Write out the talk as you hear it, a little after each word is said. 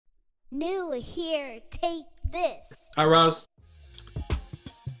New here, take this. Hi, Roz.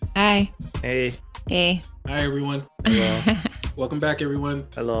 Hi. Hey. Hey. Hi, everyone. Hello. Welcome back, everyone.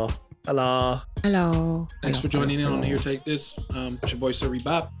 Hello. Hello. Hello. Thanks for joining in on Here Take This. It's your boy, Sir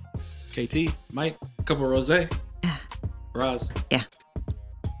Bob, KT, Mike, a couple of Rose, Roz. Yeah.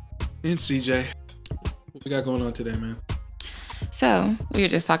 And CJ. What we got going on today, man? So we were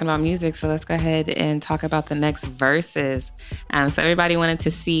just talking about music, so let's go ahead and talk about the next verses. So everybody wanted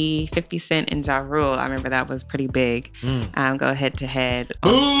to see 50 Cent and Ja Rule. I remember that was pretty big. Go head to head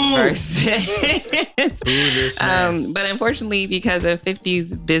on verses. Boo this man. But unfortunately, because of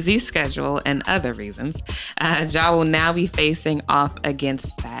 50's busy schedule and other reasons, Ja will now be facing off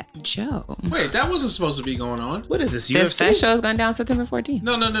against Fat Joe. Wait, that wasn't supposed to be going on. What is this, This UFC? show is going down September 14th.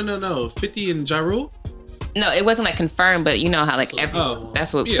 No. 50 and Ja Rule? No, it wasn't like confirmed, but you know how like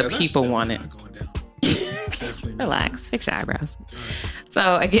that's what the people definitely wanted. not going down. Definitely not. Relax, fix your eyebrows.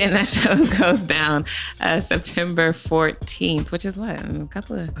 So again, that show goes down September 14th, which is what, a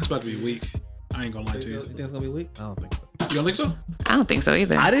couple of... That's about to be weak. I ain't gonna lie to you. You think it's gonna be weak? I don't think so. You don't think so? I don't think so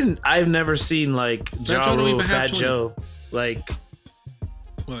either. I've never seen like Ja Joe don't Rule, even have Fat 20. Joe, like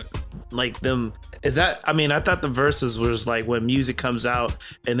What? them. Is that? I mean, I thought the verses was like when music comes out,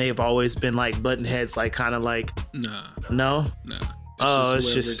 and they've always been like button heads, like kind of like Nah. no. Oh, it's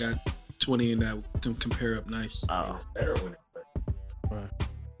whoever just- got 20 and that can compare up nice. Oh,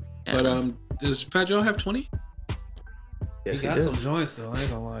 But does Fat Joe have 20? yes, He he got some does. joints though. I ain't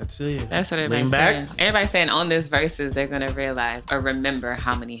gonna lie to you. That's what Lean everybody's back. saying. Everybody's saying on this verses, they're going to realize or remember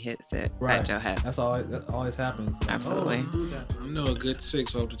how many hits that Fat Joe had. That always happens. Like, Absolutely. I know a good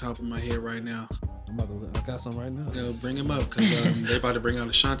 6 off the top of my head right now. I got some right now. Go bring him up because they about to bring out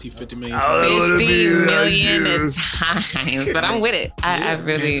Ashanti 50 million. Oh, 50 million times, but I'm with it. I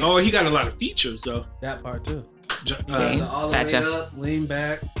really... Oh, he got a lot of features though. That part too. See? All the Fat way Joe. up, lean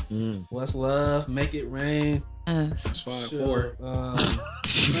back. What's love? Make it rain. That's 5-4. Sure.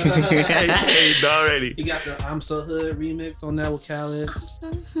 Hey, already. He got the I'm So Hood remix on that with Khaled.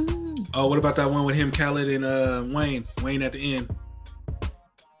 Oh, what about that one with him, Khaled, and Wayne? Wayne at the end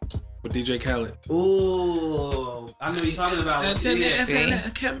with DJ Khaled. Ooh, I know you're talking about. What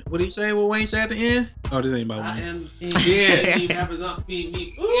do you say? What Wayne said at the end? Oh, this ain't about I Wayne. am. Yeah. He rappers up, feed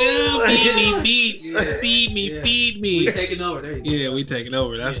me. Feed me beats. Yeah. Feed me. Yeah. Feed We me. taking over. There you go. Yeah, we taking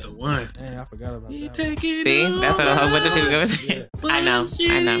over. That's the one. Dang, I forgot about We that. taking See? over. That's what a whole bunch of people go Yeah. I know.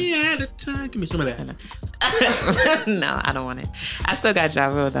 At a time. Give me some of that. No, I don't want it. I still got Ja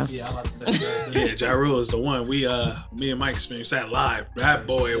Rule though. Yeah, I like to say that. Yeah, Ja Rule is the one. Me and Mike experienced that live. That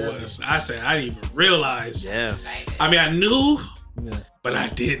boy was. I said I didn't even realize. Yeah. I mean, I knew, Yeah. but I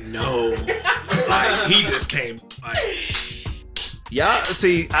didn't know. Like he just came. Like Y'all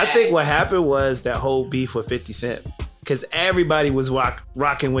see, I think what happened was that whole beef with 50 Cent. Because everybody was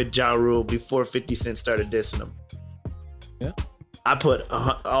rocking with Ja Rule before 50 Cent started dissing him. Yeah. I put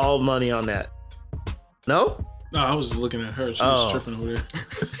all money on that. No? no, I was looking at her. She was tripping over there.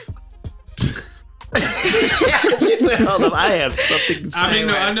 She said, hold up, I have something to say. I mean,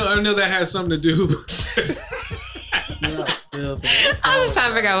 no, I know that had something to do. Yeah, still, I was just trying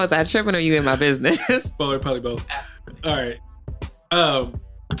to figure out was I tripping or you in my business? Probably both. All right. I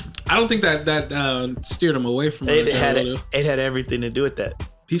don't think that steered him away from It Ja Rule, though. had everything to do with that.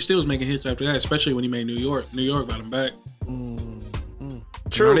 He still was making hits after that, especially when he made New York. New York got him back.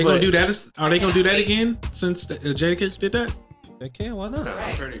 True, Are they but gonna do that? Are they gonna do that again? Since Jadakiss did that? they can. Why not?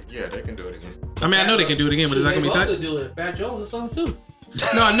 Yeah, they can do it again. I mean, I know they can do it again, but is that gonna be They both tight? could do it. Fat Joe on the song too.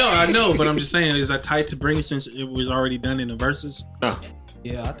 No, I know, but I'm just saying, is that tight to bring it since it was already done in the verses? No,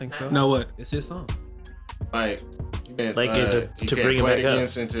 Yeah, I think so. No, what? It's his song. like you meant, Like it he to can't bring it play back again up.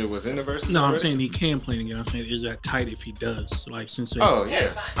 since it was in the verses. No, I'm already? saying he can play it again. I'm saying, is that tight if he does? Like, since they, Oh yeah,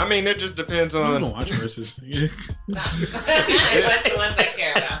 I mean it just depends I on don't watch verses. Yeah. That's the ones I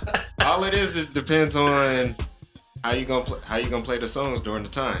care about. all it is. It depends on how you gonna play the songs during the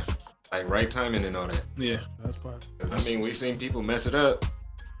time, like right timing and all that. Yeah. That's part. Because I mean we seen people mess it up,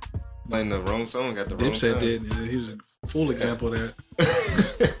 playing the wrong song at the wrong Dipset time. did. Yeah, he was a full example of that.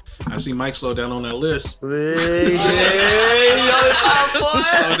 I see Mike slow down on that list. Slow down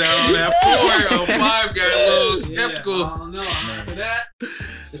on that 4. 5 got a little skeptical. Yeah, I don't know. After that,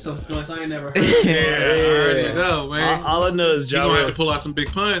 there's some joints I ain't never heard. Yeah, I already know, man. All I know is You Ja gonna have to Rule. pull out some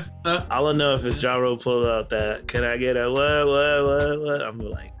big pun, huh? All I know if Ja Rule pull out that, can I get a what? I'm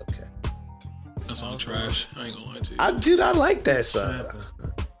like, okay. That's all trash. I ain't gonna lie to you. I like that song.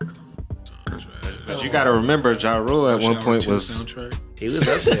 But you got to remember, Ja Rule at one point was soundtrack. He was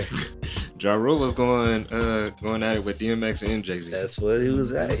up there. Ja Rule was going at it with DMX and Jay-Z. That's what he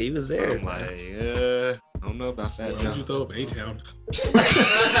was at. He was there. I'm like, I don't know about Fat Why would you Joe. throw up A-Town?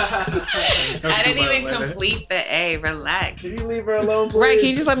 I didn't even complete the A. Relax. Can you leave her alone, please? Right? Can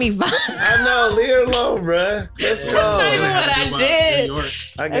you just let me vibe? I know. Leave her alone, bruh. Let's That's not even go. what I did.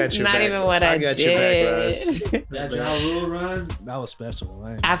 I got That's your not back. even what I got your back, did. Russ. That Ja Rule run, that was special,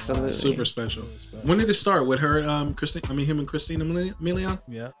 man. Absolutely. Super special. When did it start? With her, Christine? I mean, him and Christina Milian?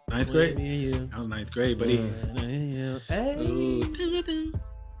 Yeah. Ninth grade? Me and you. That was ninth grade, buddy. Hey.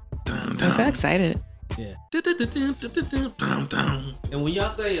 I'm so excited. Yeah. Dum, dum. And when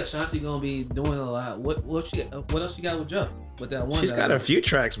y'all say Ashanti gonna be doing a lot, what else she got with Joe? With that one, She's got a few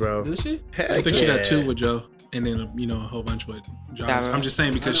tracks, bro. Do she? Heck I think she yeah. got 2 with Joe, and then a whole bunch with Josh. Ja. I'm just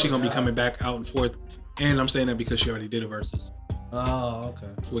saying because she's gonna be coming back out and forth, and I'm saying that because she already did a versus Oh,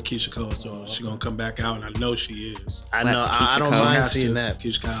 okay. with Keisha Cole, so she's gonna come back out, and I know she is. I know. Keisha I don't Cole. mind Has seeing to. that.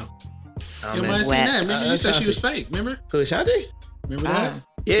 Keisha Cole. Oh, You man. might have seen Wet. that. Remember you said she was Ashanti. fake. Remember? Who, Ashanti? Remember Oh. that?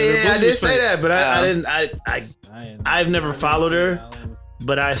 Yeah, So the I booty did was say fake. that, but I Oh. didn't. I've never followed her,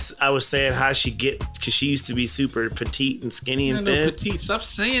 but I was saying how she get because she used to be super petite and skinny Yeah, and no thin. petite. Stop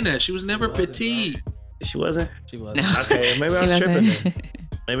saying that. She was never petite. She wasn't. She was. No. Okay, maybe I She was tripping. wasn't. Then.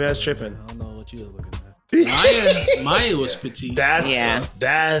 Maybe I was tripping. I don't know what you were looking at. Maya was petite. That's Yeah.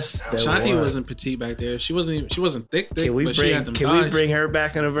 that's the Shanti one. wasn't petite back there. She wasn't thick, Can we but she bring had them can thighs. we bring her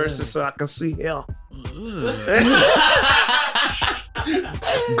back in the verses so I can see hell? Ugh.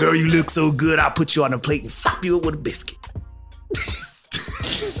 Girl, you look so good. I'll put you on a plate and sop you up with a biscuit.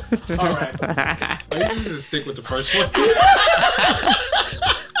 All right. You just stick with the first one.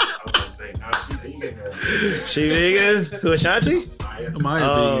 She vegan? Who, Ashanti? Maya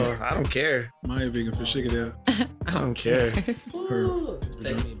Oh, vegan. I don't care. Maya vegan for sugar there. I don't care. Ooh, it's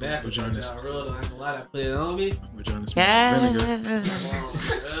taking me back. Vaginas. Ja Rule, I ain't gonna lie, that put it on me. Vagina smells vinegar. Yeah. Come on,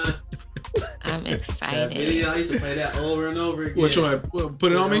 bruh. I'm That excited. video, I used to play that over and over again. Which one?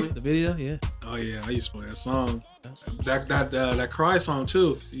 Put it on me? The video, yeah. Oh yeah, I used to play that song. That cry song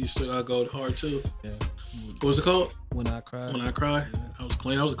too. It used to go hard too. Yeah. What was it called? When I Cry. When I Cry. That was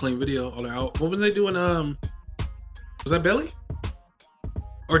clean. That was a clean video. What was they doing? Was that Belly?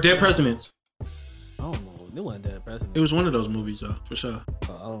 Or Dead Presidents? I don't know. It wasn't that president. It was one of those movies though, for sure. I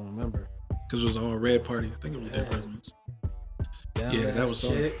don't remember. Because it was all red party. I think it was Dead Presidents. Down Yeah, there, that was so.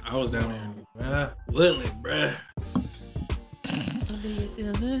 chick. I was down there. Bruh. Literally, bruh.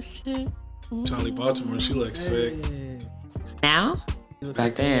 Charlie Baltimore, she looks sick. Now? She looks Back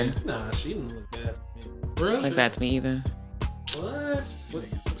like then. Nah, she didn't look bad. Bruh. Look back to me either. What?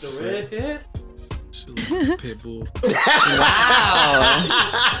 With the Sick. red hair? She looks like a pit bull. Wow.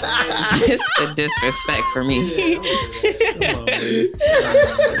 It's the disrespect for me. Come on, man.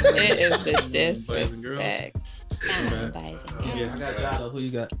 It is the Boys and girls. disrespect. Yeah. I got Ja though. Who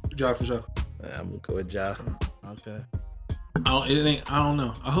you got? Drive for sure. I'm gonna go with Ja. Okay. I don't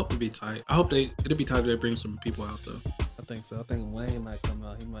know. I hope it'd be tight. I hope it'd be tight if they bring some people out though. I think so. I think Wayne might come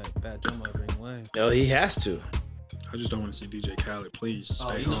out. Fat Joe might bring Wayne. Oh, he has to. I just don't want to see DJ Khaled. Please Oh,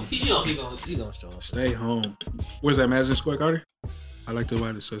 stay he home. gonna show up. Stay home. Where's that Madison Square Garden? I like the way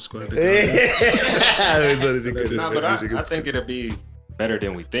it says Square. I always wanted to get this. No, but I think it'll be better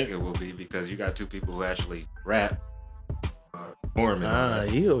than we think it will be because you got 2 people who actually rap.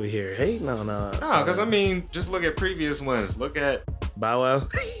 Performing. You over here hating on No, because I mean, just look at previous ones. Look at Bow Wow.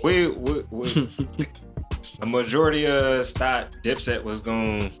 we a majority of us thought Dipset was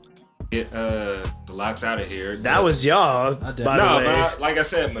gonna get the locks out of here. That was y'all. I did. By no, the way. but like I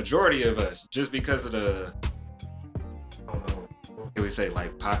said, majority of us just because of the I don't know. What can we say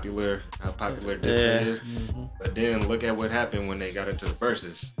like how popular Dipset is? Mm-hmm. But then look at what happened when they got into the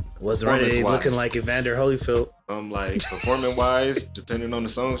verses. Was already Performance-wise. looking like Evander Holyfield. Like performing wise, depending on the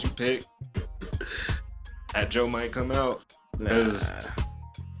songs you pick, Fat Joe might come out. Because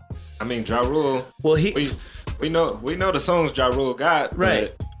I mean, Ja Rule. Well, We know the songs Ja Rule got.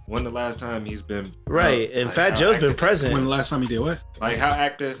 Right. But when the last time he's been right, and like, Fat how Joe's been active- present. When the last time he did what? Like how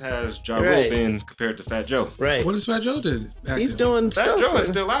active has Ja Rule Right. been compared to Fat Joe? Right. What does Fat Joe do? He's doing Fat stuff. Joe is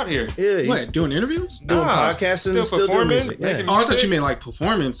still out here. Yeah, he's What? Doing interviews? doing Nah, podcasting and still doing performing, music. Yeah. making Oh, I thought music. you meant like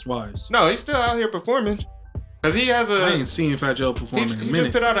performance wise. No, he's still out here performing. Cause he has I a ain't seen Fat Joe perform in a he just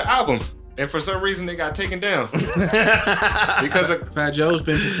minute. put out an album, and for some reason they got taken down because of Fat Joe's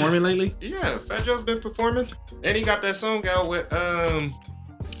been performing lately. yeah. Fat Joe's been performing, and he got that song out with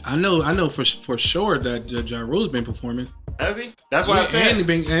I know for sure that Ja Rule's been performing. Has he? That's why I said. and he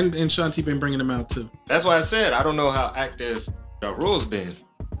been and Shanti been bringing them out too. That's why I said I don't know how active Ja Rule's been.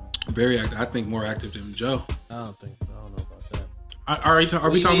 Very active. I think more active than Joe. I don't think so. I don't know about that. Are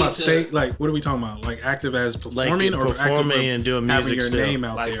we We talking need about to- state? Like, what are we talking about? Like active as performing or active performing for and doing having music your still. name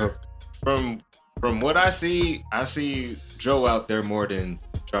out Like there? from what I see Joe out there more than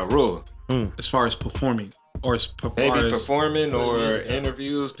Ja Rule. As far as performing, Or as maybe far as performing or music out.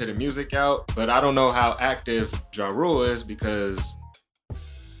 interviews, putting music out. But I don't know how active Ja Rule is because,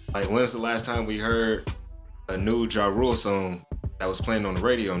 like, when's the last time we heard a new Ja Rule song that was playing on the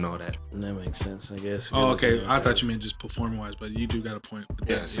radio and all that? That makes sense, I guess. Oh, okay. I thought you meant just performing wise, but you do got a point. with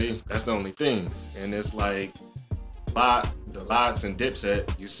Yeah, that. see, that's the only thing. And it's like the Lox and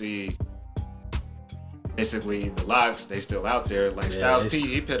Dipset, you see basically the Lox, they still out there. Like Styles P,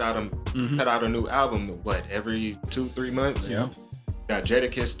 he put out a new album, what, every 2-3 months? Yeah. Got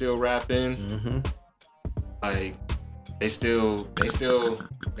Jadakiss still rapping. Mm-hmm. Like they still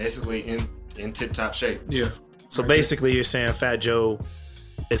basically in tip top shape. Yeah. So basically, you're saying Fat Joe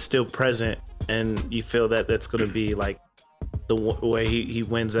is still present, and you feel that that's going to be like the way he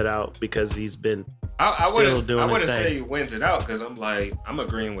wins it out because he's been I still wouldn't doing his say thing. he wins it out because I'm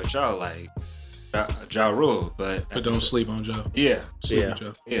agreeing with y'all like Ja Rule, but But don't sleep on Joe. Yeah, Sleep Yeah. with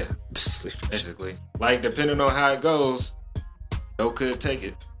Joe. yeah, basically. Like depending on how it goes, Joe could take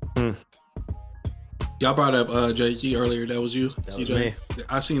it. Y'all brought up Jay-Z earlier. That was you, That was CJ? me.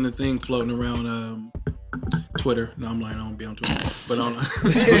 I seen the thing floating around Twitter. No, I'm lying. I don't be on Twitter. But on I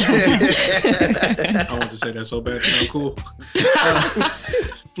want to say that so bad. I'm cool.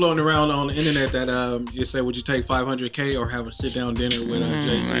 Floating around on the internet that it said, would you take $500K or have a sit down dinner with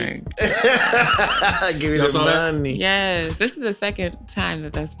Jay-Z? Give me Y'all the saw that? money. Yes, this is the second time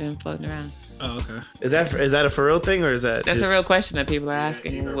that's been floating around. Oh, okay. Is that a for real thing or is that That's just, a real question that people are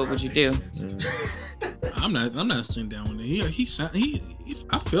asking. What would you do? I'm not sitting down with it. He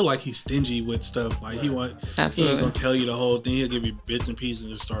I feel like he's stingy with stuff. Like he ain't Absolutely. gonna tell you the whole thing. He'll give you bits and pieces and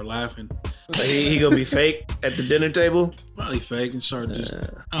just start laughing. Like, he gonna be fake at the dinner table? Probably fake and start just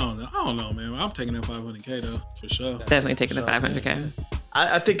I don't know, man. I'm taking that $500K though for sure. Definitely taking the 500K.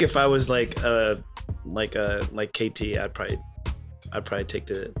 I think if I was like KT, I'd probably take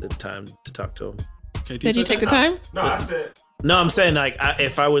the time to talk to him. KT Did you said take the that? time? No, I said No, I'm saying like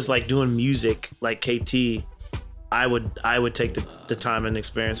if I was like doing music like KT, I would take the time and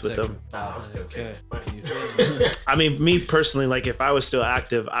experience with them. I'm still taking money. I mean, me personally, like if I was still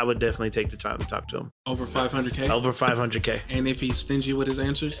active, I would definitely take the time to talk to him. Over 500K. Over 500K. And if he's stingy with his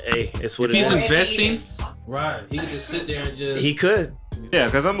answers, Hey, it's what if it he's is. investing, Right. He can just sit there and just. He could. Yeah,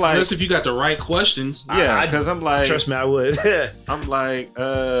 because I'm like, unless if you got the right questions. yeah, because I'm like, Trust me, I would. I'm like,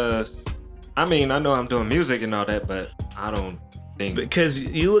 I mean, I know I'm doing music and all that, but I don't think. Because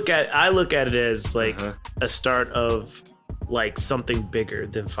I look at it as like a start of like something bigger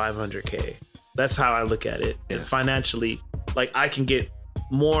than 500K. That's how I look at it. And financially, like I can get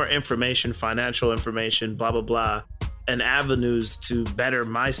more information, financial information, blah blah blah, and avenues to better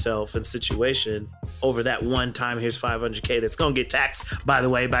myself and situation over that one time. Here's 500K that's gonna get taxed, by the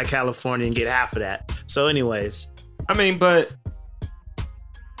way, by California and get half of that. So anyways, I mean, but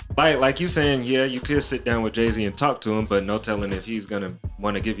like you saying, yeah, you could sit down with Jay-Z and talk to him, but no telling if he's gonna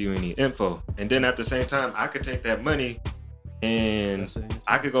want to give you any info. And then at the same time, I could take that money and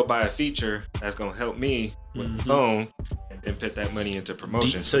I could go buy a feature that's gonna help me with the song, and then put that money into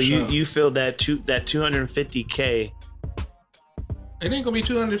promotion. so you feel that 250K It ain't gonna be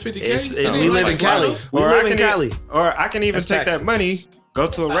 250K. we live in Cali. We live in Cali. Or I can even That's take taxed. that money, go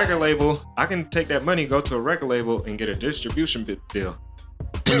to a record label. I can take that money, go to a record label, and get a distribution deal.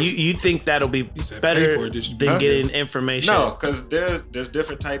 And you think that'll be said pay for better a distribution. than getting information? No, because there's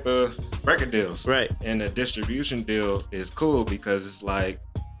different type of record deals. Right. And a distribution deal is cool because it's like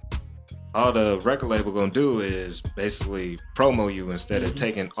all the record label gonna do is basically promo you instead of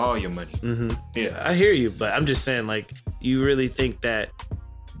taking all your money. Mm-hmm. Yeah. I hear you, but I'm just saying, like, you really think that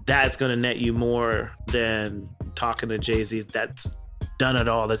that's gonna net you more than talking to Jay-Z that's done it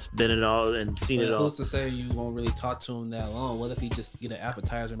all, that's been it all, and seen But it all? who's to say you won't really talk to him that long? What if he just get an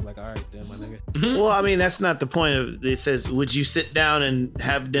appetizer and be like, all right, then, my nigga. Well, I mean, that's not the point of it. Says, would you sit down and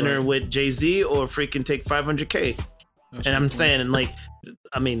have dinner with Jay-Z or freaking take 500K? And I'm saying, and like,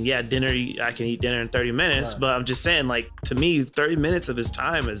 I mean, yeah, dinner, I can eat dinner in 30 minutes, but I'm just saying, like, to me, 30 minutes of his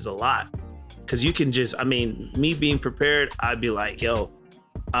time is a lot. Because you can just, I mean, me being prepared, I'd be like, yo,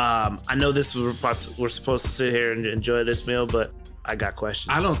 I know we're supposed to sit here and enjoy this meal, but I got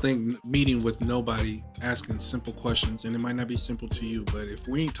questions. I don't think meeting with nobody, asking simple questions, and it might not be simple to you, but if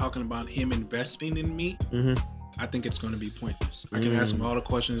we ain't talking about him investing in me, I think it's going to be pointless. I can ask him all the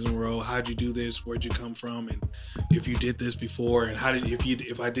questions in a row. How'd you do this? Where'd you come from? And if you did this before, and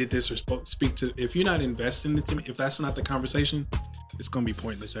if I did this or speak to, if you're not investing into me, if that's not the conversation, it's going to be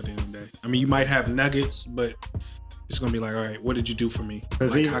pointless at the end of the day. I mean, you might have nuggets, but it's going to be like, all right, what did you do for me?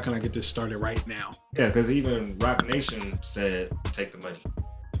 Like, how can I get this started right now? Yeah, because even Rock Nation said take the money.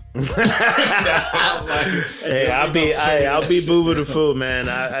 Hey, I'll be boo-boo the fool, man.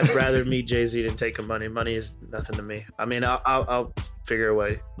 I'd rather meet Jay-Z than take money. Money is nothing to me. I mean, I'll figure a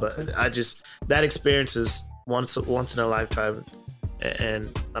way, but that experience is once in a lifetime, and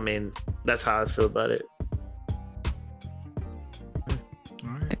I mean, that's how I feel about it.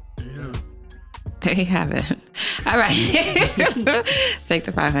 There you have it. All right. Take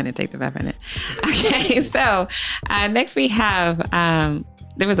the 500. Take the 500. Okay. So next we have,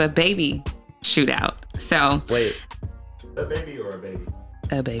 there was a baby shootout. So. Wait. A baby or a baby?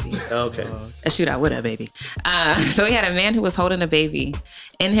 A baby. Okay. A shootout with a baby. So we had a man who was holding a baby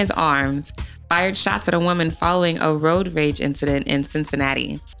in his arms, fired shots at a woman following a road rage incident in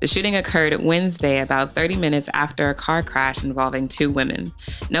Cincinnati. The shooting occurred Wednesday, about 30 minutes after a car crash involving 2 women.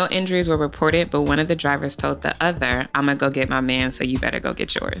 No injuries were reported, but one of the drivers told the other, "I'm gonna go get my man, so you better go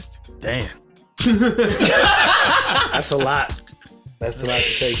get yours." Damn. That's a lot. That's a lot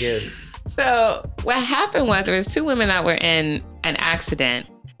to take in. So what happened was there was 2 women that were in an accident.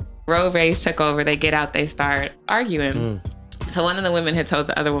 Road rage took over. They get out. They start arguing. So one of the women had told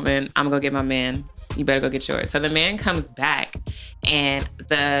the other woman, "I'm gonna go get my man. You better go get yours." So the man comes back, and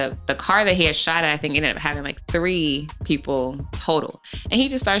the car that he had shot at, I think, ended up having like 3 people total. And he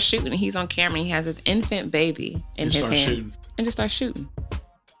just starts shooting. He's on camera. He has his infant baby in his hand and just starts shooting.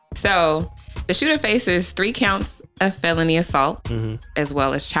 So the shooter faces 3 counts of felony assault, as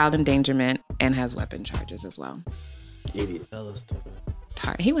well as child endangerment, and has weapon charges as well. Idiot fellas.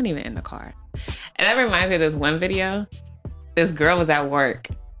 He wasn't even in the car. And that reminds me of this one video. This girl was at work,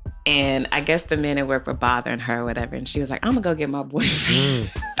 and I guess the men at work were bothering her or whatever. And she was like, "I'm gonna go get my boyfriend."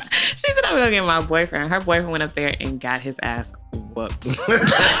 She said, "I'm gonna go get my boyfriend." Her boyfriend went up there and got his ass whooped.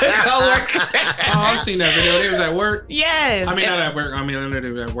 I've seen that video. They was at work. Yes. I mean, not at work. I mean, I know they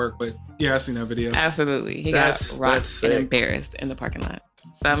were at work, but yeah, I've seen that video. Absolutely. He got rocked and embarrassed in the parking lot.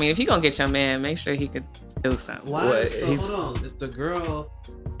 So, I mean, if you're gonna get your man, make sure he could do something. Why? So, hold on. If the girl...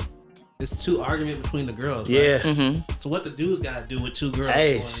 It's 2 argument between the girls. Yeah. Right? Mm-hmm. So what the dudes got to do with 2 girls?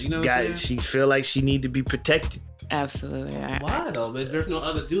 Hey, you know what I'm saying? she feel like she need to be protected. Absolutely. Why though? But there's no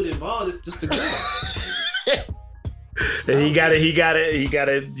other dude involved. It's just the girl. And he gotta,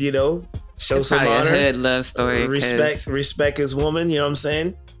 you know, show It's some probably honor, a hood love story. respect his woman. You know what I'm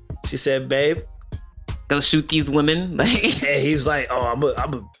saying? She said, "Babe, go shoot these women." Like, and he's like, "Oh, I'm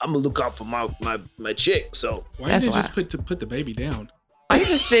gonna look out for my chick." So why didn't you just put the baby down? Why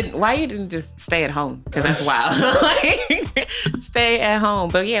you didn't just stay at home? Because that's wild. Like, stay at home.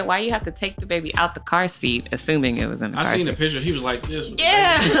 But yeah, why you have to take the baby out the car seat, assuming it was in the car I seen seat? a picture. He was like this.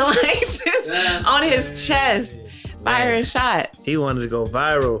 Yeah, like just on his chest, firing shots. he wanted to go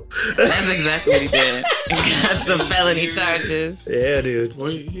viral. That's exactly what he did. And got some felony charges. Yeah, dude. Well,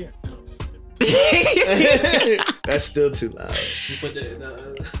 yeah. That's still too loud. You put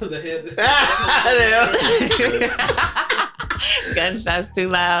the head. Gunshots too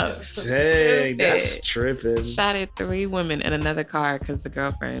loud. Dang, that's tripping. Shot at 3 women in another car because the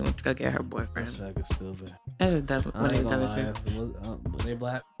girlfriend went to go get her boyfriend. That's still bad. That's a dumb one. Of the dumbest things. Were they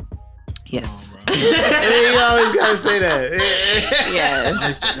black? Yes. You always gotta say that.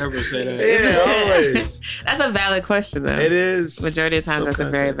 Yes. Never say that. Yeah, always. That's a valid question, though. It is. Majority of the time, that's a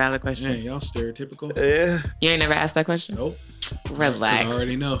very valid question. Man, y'all stereotypical. Yeah. You ain't never asked that question? Nope. Relax. I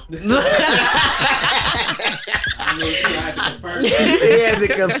already know. I knew you had to confirm. He had to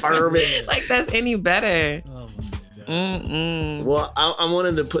confirm it. Like, that's any better. Oh my God. Mm-mm. Well, I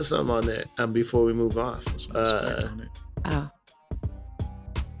wanted to put something on there before we move on. Oh.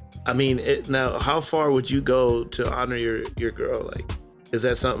 I mean, now, how far would you go to honor your girl? Like, is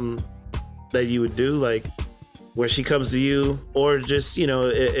that something that you would do? Like, where she comes to you, or just, you know,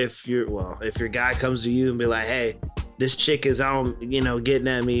 if your guy comes to you and be like, "Hey, this chick is on, you know, getting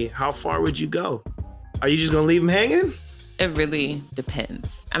at me," how far would you go? Are you just gonna leave him hanging? It really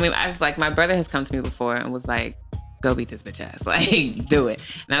depends. I mean, my brother has come to me before and was like, "Go beat this bitch ass." Like, do it.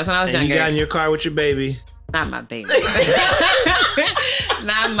 And that was when I was and younger. You got in your car with your baby. Not my baby.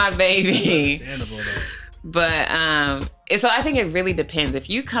 Not my baby. Understandable though. But so I think it really depends. If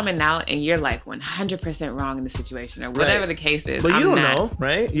you coming out and you're like 100% wrong in the situation or whatever the case is, but you don't not. know,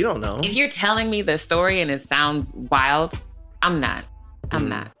 right? You don't know. If you're telling me the story and it sounds wild, I'm not. I'm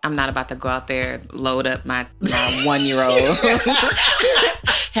not about to go out there, load up my 1-year-old,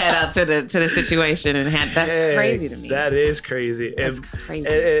 head out to the situation, and that's crazy to me. That is crazy. That's crazy.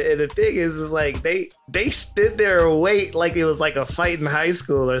 And the thing is like they stood there and wait like it was like a fight in high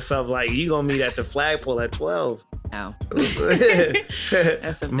school or something. Like, you gonna meet at the flagpole at 12. No.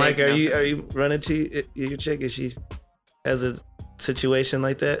 That's a Mike, big are you running to your chick? Is she has a situation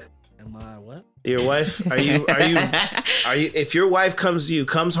like that? Am I what? Your wife? Are you? If your wife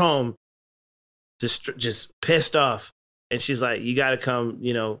comes home, just pissed off, and she's like, "You got to come,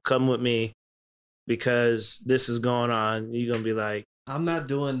 come with me, because this is going on." You're gonna be like, I'm not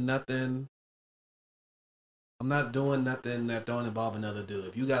doing nothing that don't involve another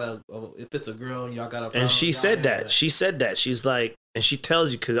dude. If it's a girl and y'all got a problem, and she said that. She said that. She's like, and she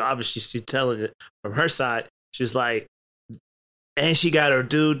tells you, because obviously she's telling it from her side. She's like, and she got her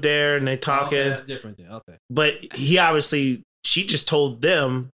dude there, and they talking. Okay, that's different then. Okay. But she just told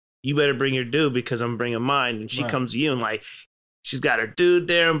them, you better bring your dude because I'm bringing mine. And she comes to you and like, she's got her dude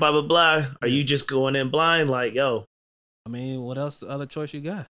there and blah, blah, blah. Are you just going in blind? Like, yo. I mean, what else? The other choice you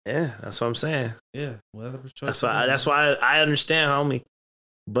got? Yeah, that's what I'm saying. Yeah. Whatever choice. That's why I understand, homie.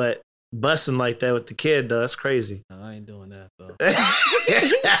 But busting like that with the kid, though, that's crazy. No, I ain't doing that, though.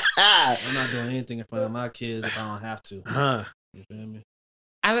 I'm not doing anything in front of my kids if I don't have to. Huh. You feel me?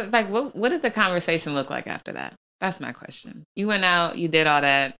 I was like, what did the conversation look like after that? That's my question. You went out, you did all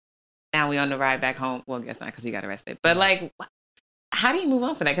that. Now we on the ride back home. Well, I guess not because you got arrested. But like, how do you move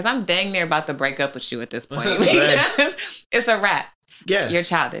on from that? Because I'm dang near about to break up with you at this point. Because it's a wrap. Yeah. You're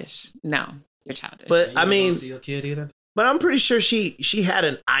childish. No, you're childish. But I mean, see your kid either? But I'm pretty sure she had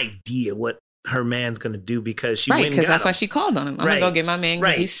an idea what her man's gonna do, because she went and because got that's him. why she called on him. I'm Right. gonna go get my man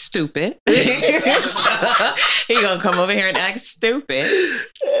because Right. he's stupid. So, he gonna come over here and act stupid.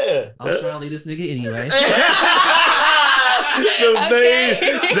 Yeah. I'm trying to leave this nigga anyway.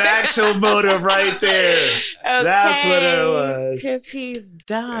 The actual motive right there. Okay. That's what it was. Because he's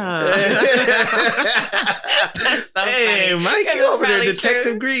dumb. That's so Hey, funny. Mike, It's you over there, probably Detective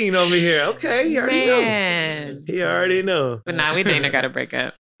true. Green over here. Okay, he already know. Man. He already know. But nah, we Dana gotta break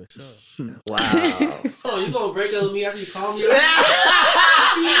up. For sure. Wow. Oh, you gonna break up with me after you call me?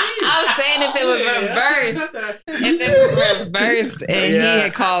 I was saying if it was reversed. If it was reversed and he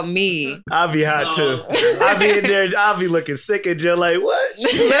had called me. I'll be hot too. I'll be in there. I'll be looking sick and just like, what?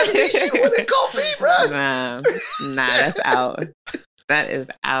 She left me. She wouldn't call me, bro. Nah, that's out. That is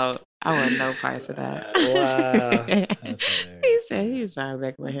out. I want no parts of that. Wow. He said he was trying to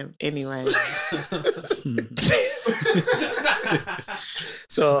break with him anyway.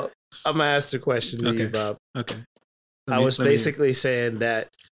 So I'm gonna ask the question to you, Okay. Bob. Okay. I was basically saying that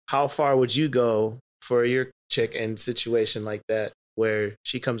how far would you go for your chick in situation like that, where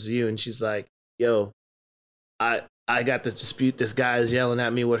she comes to you and she's like, yo, I got this dispute. This guy is yelling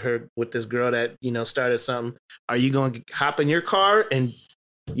at me with this girl that, started something. Are you going to hop in your car and,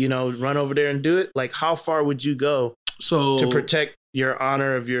 run over there and do it? Like, how far would you go to protect your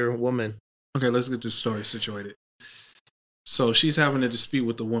honor of your woman? Okay, let's get this story situated. So she's having a dispute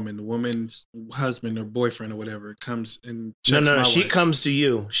with the woman. The woman's husband or boyfriend or whatever comes and checks No. my She wife. comes to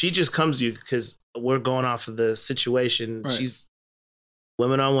you. She just comes to you because we're going off of the situation. Right. She's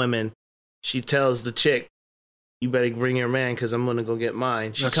women on women. She tells the chick, you better bring your man because I'm going to go get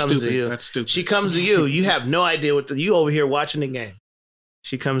mine. She That's comes stupid. to you. That's stupid. She comes to you. You have no idea you over here watching the game.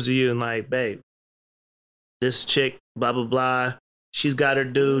 She comes to you and like, babe, this chick, blah, blah, blah. She's got her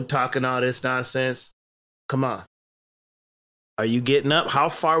dude talking all this nonsense. Come on. Are you getting up? How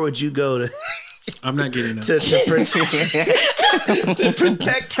far would you go to I'm not getting up. to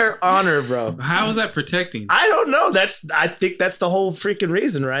protect her honor, bro? How is that protecting? I don't know. I think that's the whole freaking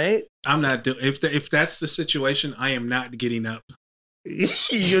reason, right? I'm not doing. If that's the situation, I am not getting up.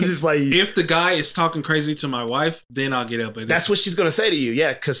 You're just like, If the guy is talking crazy to my wife, then I'll get up. But that's what she's gonna say to you,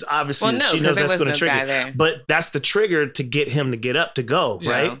 yeah, because obviously Well, no, she 'cause knows there that's was gonna no guy trigger. there. But that's the trigger to get him to get up to go, yeah,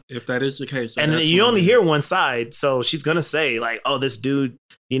 right? if that is the case, then And that's you what only I'm- hear one side, so she's gonna say like, "Oh, this dude,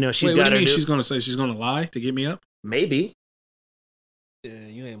 she's Wait, what got do you her mean dude." she's gonna say? She's gonna lie to get me up? Maybe Yeah,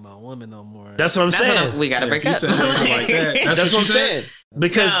 you ain't my woman no more. that's what I'm That's saying. what we gotta Yeah, break if you up. said something like that, That's what what I'm she said? saying.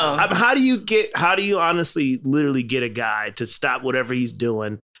 Because No. how do you honestly literally get a guy to stop whatever he's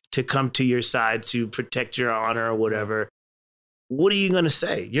doing to come to your side to protect your honor or whatever? What are you gonna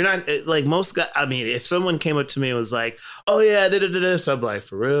say? You're not like most guys. I mean, if someone came up to me and was like, "Oh yeah, this," I'm like,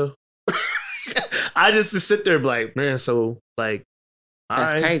 for real. I just to sit there and be like, man, so like, all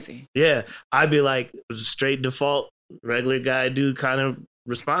That's right. crazy. Yeah, I'd be like, straight default, regular guy dude kind of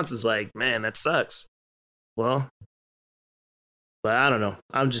response is like, man, that sucks. Well, but I don't know.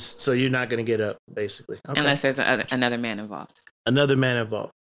 I'm just, so you're not going to get up, basically. Okay. Unless there's another man involved. Another man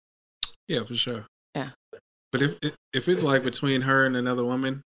involved. Yeah, for sure. Yeah. But if it's like between her and another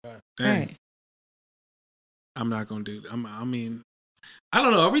woman, dang, Right. I'm not gonna do. I mean, I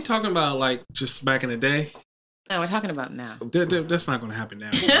don't know. Are we talking about like just back in the day? No, we're talking about now. That's not gonna happen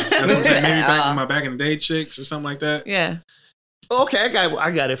now. That's what I'm saying. Maybe back in the day chicks or something like that. Yeah. Okay, I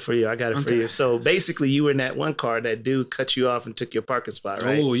got it for you. For you. So basically, you were in that one car. That dude cut you off and took your parking spot,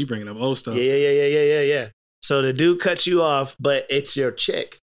 right? Oh, you bringing up old stuff. Yeah. So the dude cut you off, but it's your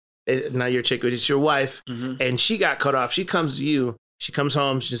chick. Not your chick, but it's your wife. Mm-hmm. And she got cut off. She comes to you. She comes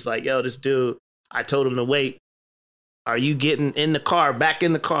home. She's just like, yo, this dude, I told him to wait. Are you getting in the car, back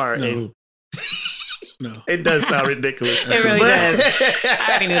in the car? No. And No. it does sound ridiculous. It really does. I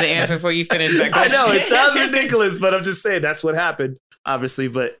already knew the answer before you finished that I question. know, it sounds ridiculous, but I'm just saying that's what happened, obviously.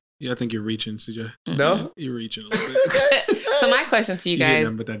 But Yeah, I think you're reaching, CJ. no? You're reaching a little bit. So my question to you You getting guys,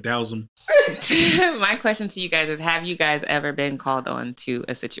 them with that dowsum. my question to you guys is: have you guys ever been called on to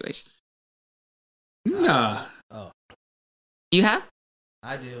a situation? Nah. Oh, You have?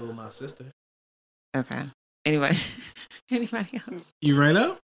 I deal with my sister. Okay. Anybody? Anybody else? You ran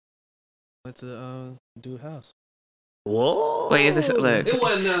up? Went to the dude house. Whoa. Wait, is this look? It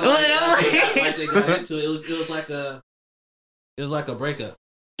wasn't nothing like they got into it. It was like a breakup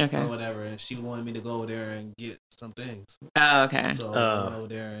Okay. or whatever, and she wanted me to go over there and get some things. Oh, okay. So I went over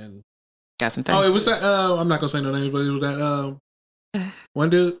there and Got some things. Oh, it was that. I'm not gonna say no names, but it was that. One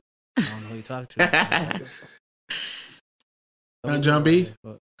dude. I don't know who you talking to. Not John B?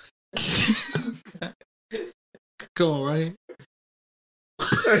 But Come on, right?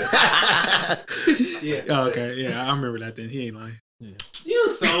 yeah. Oh, okay. Yeah, I remember that. Then he ain't lying. You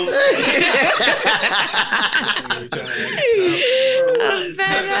so. I'm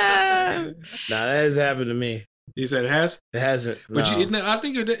fed up. Nah, that has happened to me. He said it has. It hasn't. But no. you, I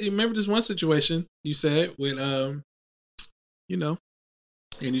think you remember this one situation you said with you know,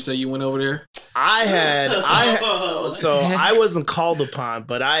 and you said you went over there. I wasn't called upon,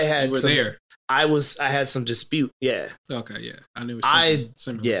 but I had You were there. I had some dispute. Yeah. Okay, yeah, I knew.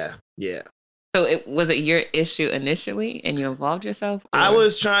 Similar. Yeah. So was it your issue initially, and you involved yourself? Or? I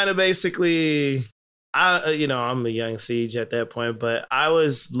was trying to basically, I'm a young Siege at that point, but I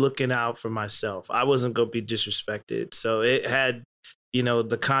was looking out for myself. I wasn't going to be disrespected. So it had,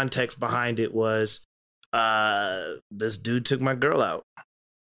 the context behind it was this dude took my girl out.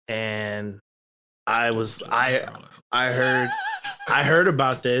 And I heard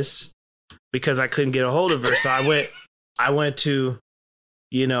about this because I couldn't get a hold of her. So I went to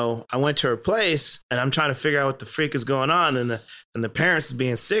her place, and I'm trying to figure out what the freak is going on, and the parents is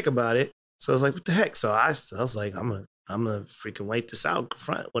being sick about it. So I was like, what the heck? So I was like, I'm gonna freaking wait this out,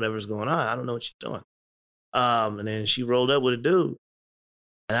 confront whatever's going on. I don't know what she's doing. And then she rolled up with a dude,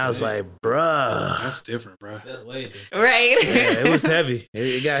 and I was like, bruh, That's different, bro. That's way different. Right. yeah, it was heavy.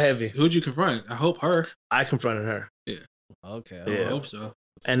 It got heavy. Who'd you confront? I hope her. I confronted her. Okay. I Yeah. hope so.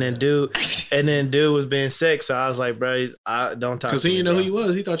 And then dude was being sick, so I was like, bro, I don't talk. Because to he me, didn't know bro. who you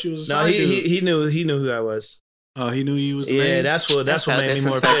was. He thought you was a No, side dude. he knew who I was. Oh, he knew you was the Yeah, man? that's what so made me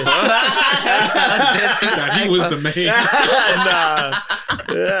more disrespectful. pissed. He thought he was the man. Nah.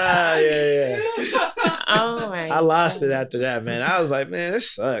 Yeah. Oh my! I lost it after that, man. I was like, man,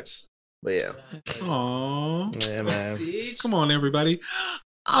 this sucks. But yeah, Aw. yeah, man. Come on, everybody.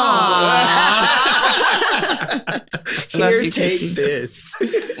 Love Here, you, take Titi. this.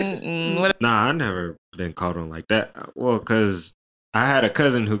 What? Nah, I never been called on like that. Well, because I had a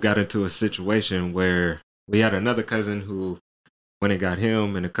cousin who got into a situation where we had another cousin who went and got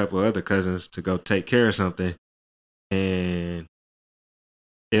him and a couple of other cousins to go take care of something, and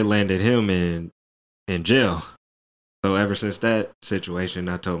it landed him in jail. So ever since that situation,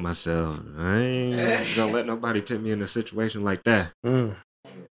 I told myself, I ain't gonna let nobody put me in a situation like that. Mm.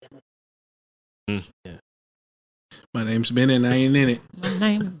 My name's Ben and I ain't in it. My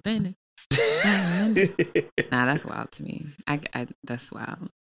name is Bennett. Nah, that's wild to me. That's wild.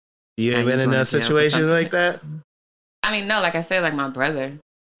 You ain't Now been you in going a to jail for situation something. like that? I mean, no, like I said, like my brother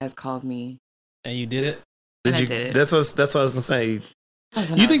has called me. And you did it? And I did it. That's what I was gonna say.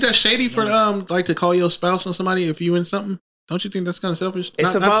 You think that's shady for like to call your spouse on somebody if you in something? Don't you think that's kind of selfish?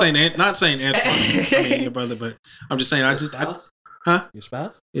 It's not saying Antoine, I mean your brother, but I'm just saying Your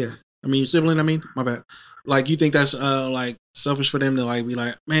spouse? yeah. I mean your sibling. I mean my bad. Like you think that's like selfish for them to like be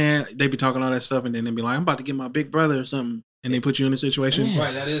like, man, they be talking all that stuff and then they be like, I'm about to get my big brother or something, and they put you in a situation. Right,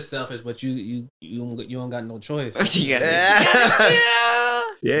 that is selfish, but you don't got no choice. You got Yeah.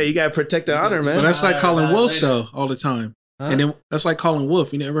 Yeah, you gotta protect the honor, man. But that's like calling About it wolf later. though all the time. Huh? And then that's like calling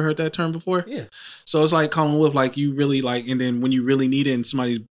wolf. You never heard that term before? Yeah. So it's like calling wolf, like you really like, and then when you really need it, and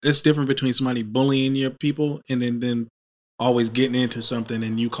somebody, it's different between somebody bullying your people and then always getting into something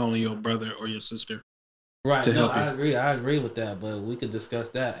and you calling your brother or your sister. Right. To No, help you. I agree with that, but we could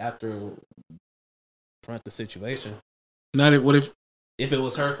discuss that after front the situation. Not if, what if, If it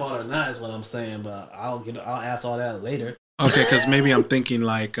was her fault or not is what I'm saying, but I'll ask all that later. okay, because maybe I'm thinking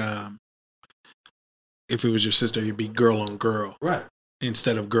like, if it was your sister, you'd be girl on girl, Right.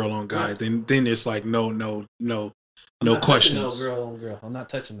 instead of girl on guy. Right. Then it's like no I'm not touching questions. No girl on girl. I'm not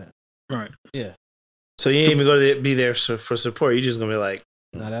touching that. Right. Yeah. So you ain't even going to be there for support. You're just going to be like,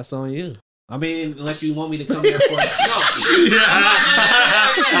 Now that's on you. I mean, unless you want me to come there for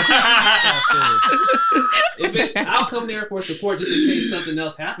I'll come there for support just in case something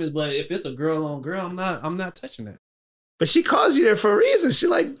else happens. But if it's a girl on girl, I'm not touching that. but she calls you there for a reason. She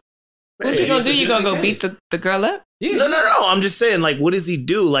like, What you gonna do? You gonna go beat the girl up? Yeah. no. I'm just saying, like, what does he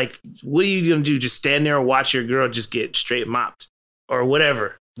do? Like, what are you going to do? Just stand there and watch your girl just get straight mopped or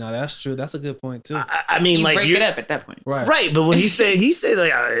whatever? No, that's true. That's a good point too. I mean, You like, break you're it up at that point. right. But when he said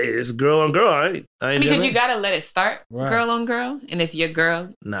like, it's girl on girl. I ain't Because doing you it. gotta let it start Right. girl on girl, and if your girl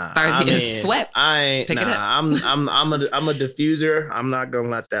Nah, starts getting swept, I ain't. pick it up. I'm a diffuser. I'm not gonna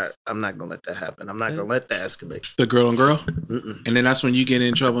let that happen. I'm not gonna let that escalate. The girl on girl, Mm-mm. and then that's when you get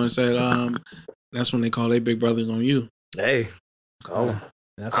in trouble and said, that's when they call their big brothers on you. Hey, oh,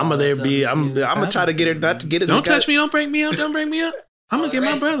 That's I'm all gonna that be. stuff I'm is in gonna try to get her not to get it. Don't touch me. Don't break me up. Don't break me up. I'm gonna get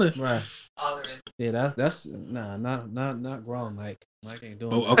my brother. Right. all the rest. Yeah, that's not grown, Mike. Mike ain't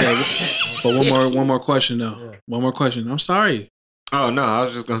doing. But, okay, but one more question though. Yeah. One more question. I'm sorry. Oh no, I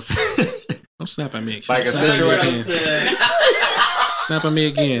was just gonna say Don't snap at me. like a Snap at me situation. again. Snap at me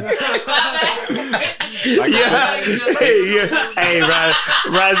again. Like Hey,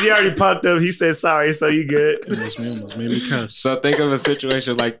 Raz, you already pumped up. He said sorry, so you good. Almost made me cuss. So think of a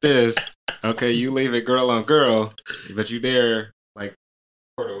situation like this. Okay, you leave it girl on girl, but you there like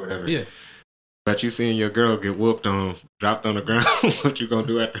or whatever. Yeah. But you seeing your girl get whooped on, dropped on the ground. What you gonna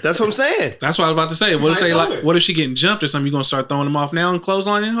do after? That's what I'm saying. That's what I was about to say. What if Fight's they over. like? What if she getting jumped or something? You gonna start throwing them off now and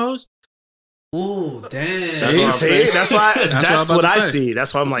clothesline and hoes? Ooh, damn. That's what I'm See, saying. that's why. That's what I'm That's about what to I say. see.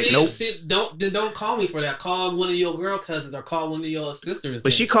 That's why I'm like, nope. Don't call me for that. Call one of your girl cousins or call one of your sisters.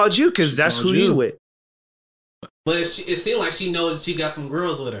 But then. she called you because that's called who you you. with. But it seemed like she knows that she got some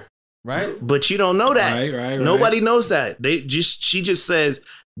girls with her, right? But you don't know that. Right. Nobody knows that. She just says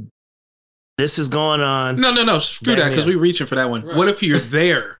this is going on. No. Screw that because we reaching for that one. Right. What if you're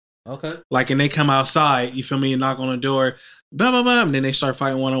there? Okay. Like, and they come outside, you feel me, and knock on the door, blah, blah, blah, and then they start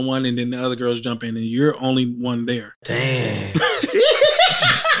fighting one-on-one, and then the other girls jump in, and you're only one there. Damn.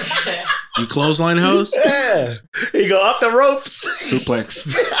 You clothesline hoes, Yeah. You go up the ropes.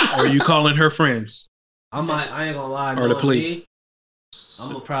 Suplex. or you calling her friends? I ain't gonna lie. Or the knowing police. me,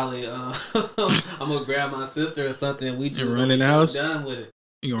 I'm gonna probably I'm gonna grab my sister or something. We just You run in the house? Done with it.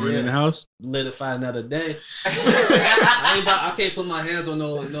 You gonna run in Yeah. the house? Let it fight another day. I can't put my hands on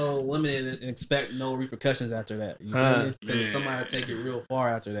no women and expect no repercussions after that. You feel me? 'Cause man. somebody take it real far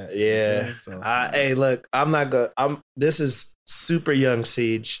after that. Yeah. So, Hey, look, I'm not gonna. This is super young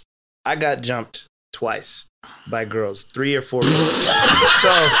Siege. I got jumped twice by girls, 3 or 4 girls.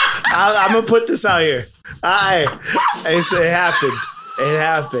 So I'm gonna put this out here. It happened. It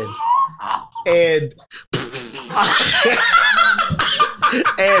happened. And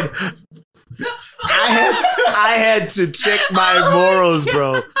I had to check my morals,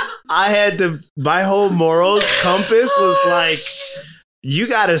 bro. My whole morals compass was like, you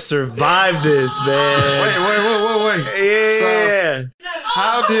gotta survive this, man. Wait. Yeah.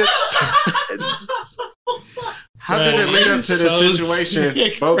 How did it lead up to the So situation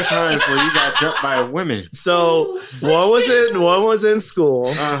sick, both times where you got jumped by women? So one was in school.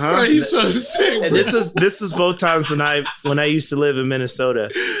 Uh-huh. You so sick. And this is both times when I used to live in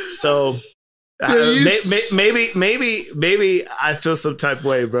Minnesota. So maybe I feel some type of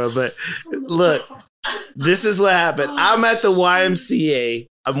way, bro. But look, this is what happened. I'm at the YMCA.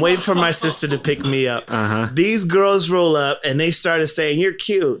 I'm waiting for my sister to pick me up. Uh-huh. These girls roll up and they started saying, "You're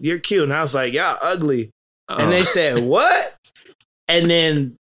cute. You're cute." And I was like, "Y'all ugly." And they said, "What?" And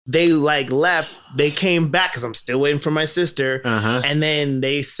then they like left. They came back because I'm still waiting for my sister. Uh-huh. And then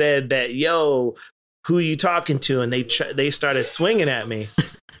they said that, "Yo, who you talking to?" And they started swinging at me.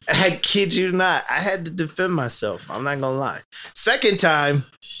 I kid you not. I had to defend myself. I'm not gonna lie. Second time,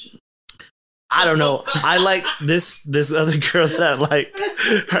 I don't know. I like this other girl that I liked.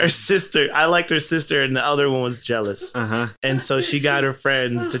 Her sister. I liked her sister, and the other one was jealous. Uh-huh. And so she got her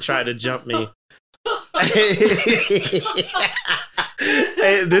friends to try to jump me.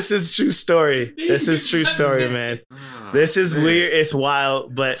 Hey, this is true story. This is true story, man. This is weird. It's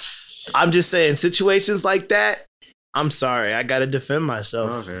wild, but I'm just saying, situations like that, I'm sorry. I gotta defend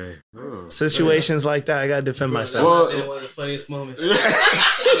myself. Okay. Ooh. Situations like that, I gotta defend myself. Well- That was the funniest moment.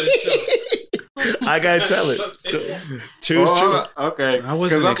 I gotta tell it. True is true. Okay. I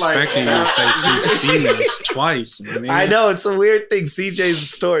wasn't 'Cause I'm expecting you to say 2 females twice, man. I know it's a weird thing. CJ's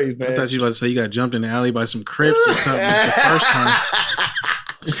stories, man. I thought you were about to say you got jumped in the alley by some Crips or something the first time.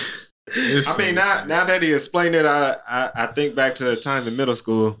 I mean, now that he explained it, I think back to a time in middle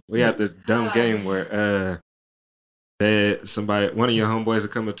school. We had this dumb game where one of your homeboys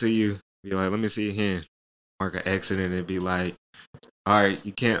would come up to you, be like, "Let me see your hand." Mark an X in it, and it'd be like, "All right,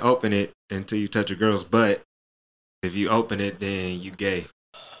 you can't open it until you touch a girl's butt. If you open it, then you gay."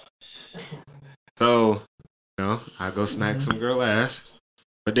 So, I go smack some girl ass.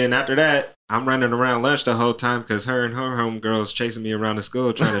 But then after that, I'm running around lunch the whole time because her and her homegirls chasing me around the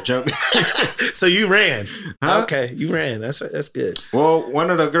school trying to jump me. So you ran. Huh? Okay, you ran. That's good. Well, one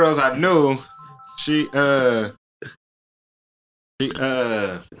of the girls I knew, she One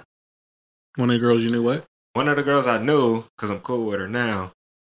of the girls you knew what? One of the girls I knew, because I'm cool with her now.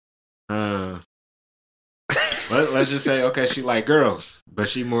 Let's just say, okay, she like girls, but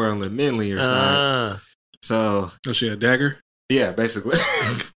she more on the manlier side. So, she a dagger? Yeah, basically.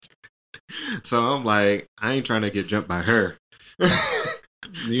 So I'm like, I ain't trying to get jumped by her.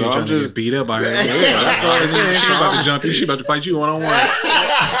 You so trying to get beat up by her. Yeah, that's all. She about to jump you. She about to fight you one-on-one.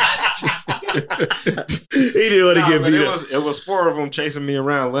 He didn't want to get beat up. It was 4 of them chasing me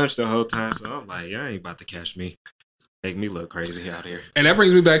around lunch the whole time. So I'm like, y'all ain't about to catch me. Make me look crazy out here. And that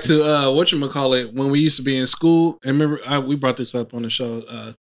brings me back to whatchamacallit, when we used to be in school. And remember, we brought this up on the show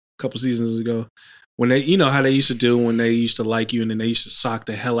a couple seasons ago. When they, you know how they used to do when they used to like you and then they used to sock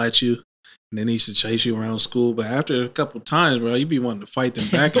the hell at you. And then they used to chase you around school. But after a couple of times, bro, you be wanting to fight them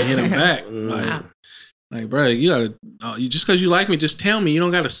back and hit them back. Like, bro, you gotta, just because you like me, just tell me. You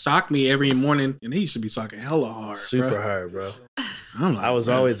don't got to sock me every morning. And they used to be socking hella hard. Super hard, bro. Like, I was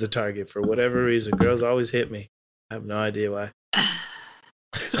always the target for whatever reason. Girls always hit me. I have no idea why.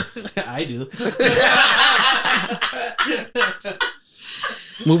 I do.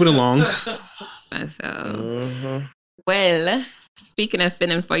 Moving along. Well, speaking of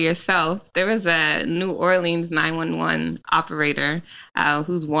fending for yourself, there was a New Orleans 911 operator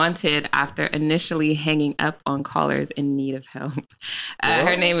who's wanted after initially hanging up on callers in need of help.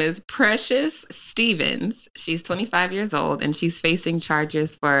 Her name is Precious Stevens. She's 25 years old, and she's facing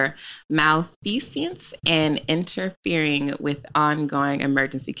charges for malfeasance and interfering with ongoing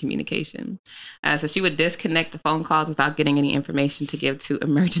emergency communication. So she would disconnect the phone calls without getting any information to give to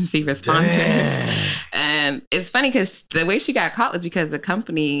emergency responders. And it's funny because the way she got caught was because the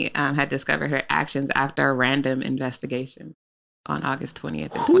company had discovered her actions after a random investigation on August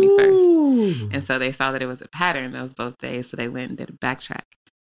 20th and 21st. Ooh. And so they saw that it was a pattern those both days, so they went and did a backtrack.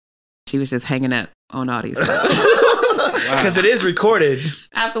 She was just hanging up on all these because it is recorded.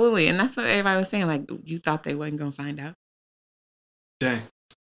 Absolutely. And that's what everybody was saying. Like, you thought they wasn't going to find out? Dang.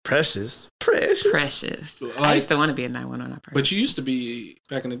 Precious. I used to want to be a 911 operator. But you used to be,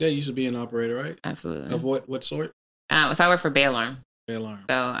 back in the day, you used to be an operator, right? Absolutely. Of what sort? So I worked for Bay Alarm. Bay Alarm.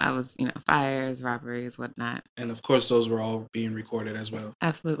 So I was, fires, robberies, whatnot. And of course, those were all being recorded as well.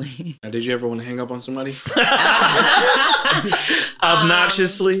 Absolutely. Now, did you ever want to hang up on somebody?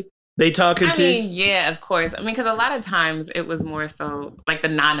 Obnoxiously? They talking to you? Yeah, of course. Because a lot of times it was more so like the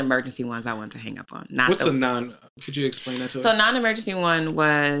non-emergency ones I wanted to hang up on. Could you explain that to us? So non-emergency one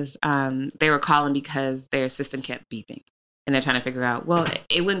was they were calling because their system kept beeping. And they're trying to figure out, well,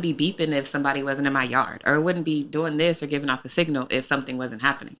 it wouldn't be beeping if somebody wasn't in my yard, or it wouldn't be doing this or giving off a signal if something wasn't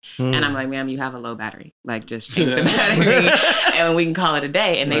happening. And I'm like, ma'am, you have a low battery. Like, just change the battery and we can call it a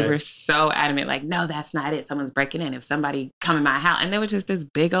day. And they were so adamant, like, no, that's not it. Someone's breaking in. If somebody come in my house. And there was just this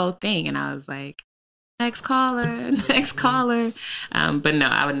big old thing. And I was like, next caller. But no,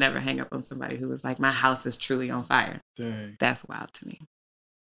 I would never hang up on somebody who was like, my house is truly on fire. Dang. That's wild to me.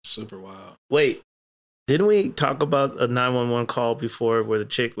 Super wild. Wait. Didn't we talk about a 911 call before where the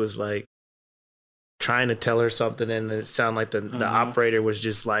chick was like trying to tell her something and it sounded like the operator was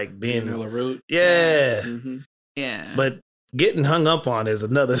just like being hella rude? Yeah. Mm-hmm. Yeah. But getting hung up on is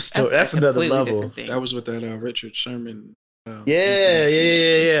another story. That's another level. That was with that Richard Sherman.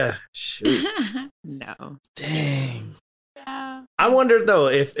 Yeah. Shoot. No. Dang. Yeah. I wonder though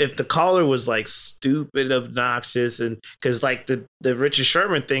if the caller was like stupid, obnoxious, and because like the Richard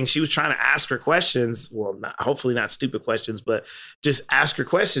Sherman thing, she was trying to ask her questions. Well, hopefully not stupid questions, but just ask her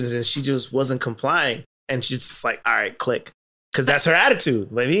questions, and she just wasn't complying. And she's just like, all right, click. Because that's her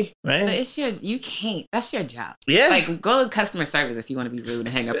attitude, maybe, right? But you can't. That's your job. Yeah. Like, go to customer service if you want to be rude and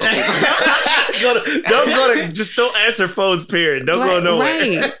hang up on people. Just don't answer phones, period. Don't go nowhere.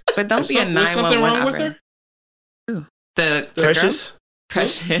 Right. But don't be a 911 something wrong with her? Ooh. The Precious?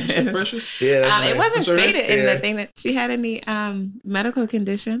 Precious. Precious? Yeah. It wasn't stated in the thing that she had any medical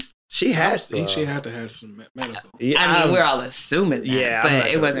condition. She had to have some medical. Yeah, I mean, we're all assuming that, yeah, but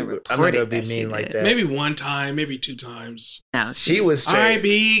it wasn't reported. I'm not gonna be that mean she like did. that. Maybe one time, maybe two times. No, She was All right, straight.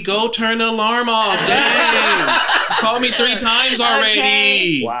 B, go turn the alarm off. Dang. Called me 3 times already.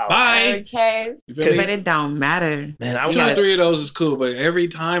 Okay. Wow. Bye. okay, You feel me? but it don't matter. Man, I'm 2 or not. 3 of those is cool, but every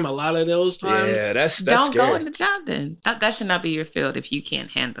time, a lot of those times. Yeah, that's Don't scary. go in the job then. That should not be your field if you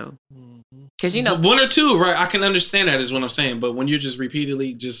can't handle. Because you know, 1 or 2, right? I can understand that is what I'm saying. But when you're just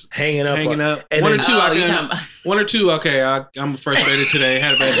repeatedly just hanging up, hanging up, and 1 or then- 2, Oh, I you can. talking about- 1 or 2, okay. I'm frustrated today.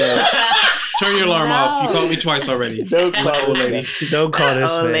 Had a bad day. Turn your alarm off. You called me twice already. Don't call Old this lady. man. Don't call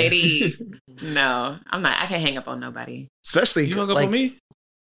this old man. lady. No, I'm not. I can't hang up on nobody Especially You hung up like, on me?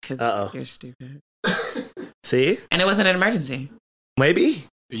 because Uh-oh. you're stupid. See, And it wasn't an emergency. maybe.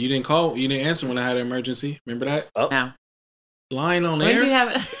 You didn't call. You didn't answer when I had an emergency. Remember that? No. Lying on When air. did you have?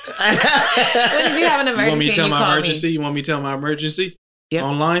 When did you have an You want emergency? me to tell and you my called emergency? You want me to tell my emergency? Yep.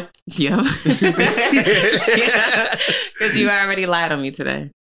 Online? me? Yeah. Because you already lied on me today.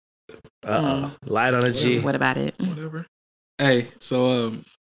 Lied on a G. What about it? Whatever. Hey, so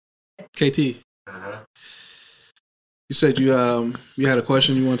KT, you said you had a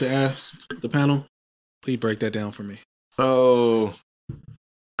question you wanted to ask the panel. Please break that down for me. So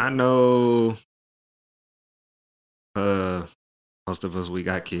I know most of us, we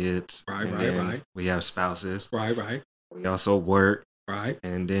got kids. Right, and right, then right. We have spouses. Right, right, We also work. right.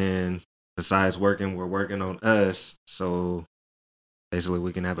 And then besides working, we're working on us. So basically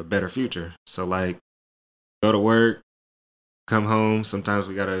we can have a better future. So like go to work, come home. Sometimes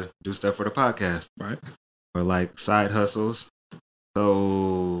we gotta do stuff for the podcast. Right. Or like side hustles.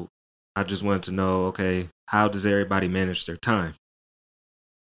 So I just wanted to know, okay, how does everybody manage their time?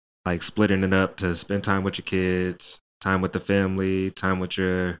 Like splitting it up to spend time with your kids, time with the family, time with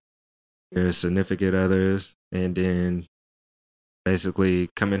your significant others, and then basically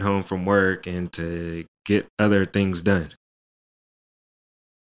coming home from work and to get other things done.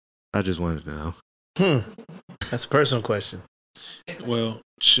 I just wanted to know. That's a personal question. Well,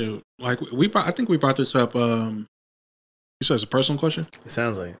 shoot. Like I think we brought this up. You said it's a personal question. It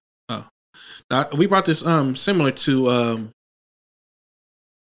sounds like. We brought this similar to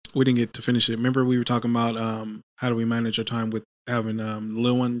we didn't get to finish it. Remember we were talking about how do we manage our time with having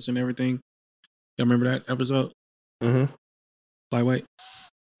little ones and everything. Y'all remember that episode? Mm-hmm. Lightweight.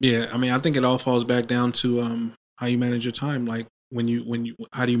 Yeah, I mean I think it all falls back down to how you manage your time. Like when you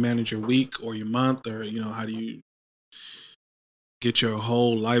how do you manage your week or your month, or how do you get your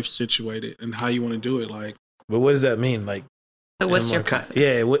whole life situated and how you want to do it. Like, But what does that mean? Like, So what's in your more process?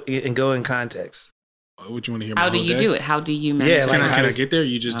 and go in context. what you want to hear? My How do whole you day? do it? How do you manage Yeah, your like, Can time? I get there?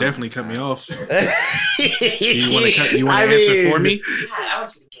 You just definitely cut me off. you You want to answer for me? I would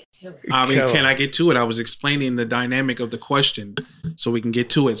just get to it. I mean, Come can on. I get to it? I was explaining the dynamic of the question, so we can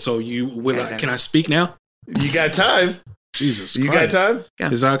get to it. So can I speak now? You got time? Jesus, You Christ. got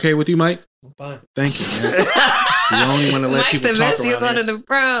time? Is that okay with you, Mike? I'm fine. Thank you, man. You only want to let Mike people the talk messiest one around in the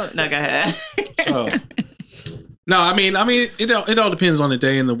pro. No, go ahead. here. So, no, I mean, it all depends on the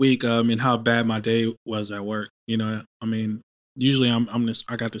day and the week, and how bad my day was at work. I mean, usually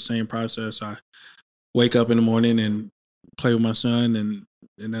I got the same process. I wake up in the morning and play with my son, and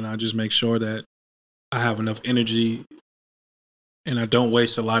then I just make sure that I have enough energy and I don't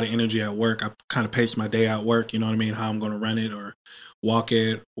waste a lot of energy at work. I kind of pace my day at work, you know what I mean? How I'm going to run it or walk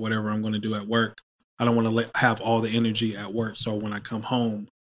it, whatever I'm going to do at work. I don't want to have all the energy at work. So when I come home,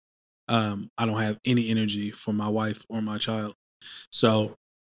 I don't have any energy for my wife or my child. So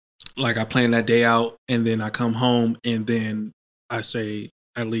like I plan that day out and then I come home and then I say,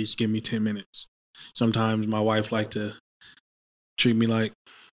 at least give me 10 minutes. Sometimes my wife like to treat me like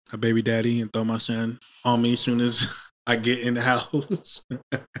a baby daddy and throw my son on me as soon as I get in the house.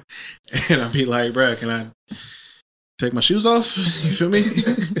 And I'll be like, bruh, can I take my shoes off? You feel me?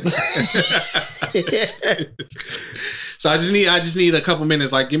 So I just need a couple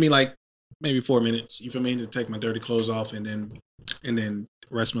minutes. Like give me like maybe 4 minutes. You feel me? To take my dirty clothes off and then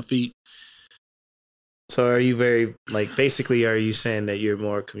rest my feet. So are you basically are you saying that you're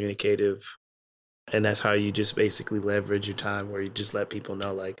more communicative and that's how you just basically leverage your time, where you just let people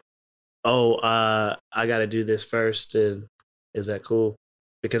know like, oh, I got to do this first, and is that cool?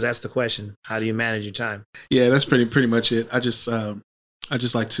 Because that's the question. How do you manage your time? Yeah, that's pretty much it. I just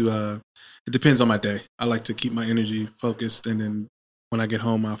like to it depends on my day. I like to keep my energy focused, and then when I get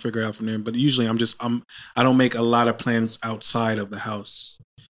home I'll figure it out from there. But usually I don't make a lot of plans outside of the house.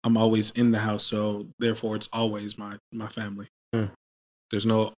 I'm always in the house, so therefore it's always my family. There's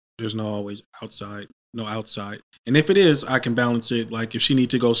no always outside. No outside. And if it is, I can balance it. Like if she need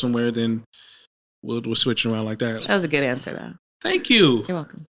to go somewhere, then we'll switch around like that. That was a good answer, though. Thank you. You're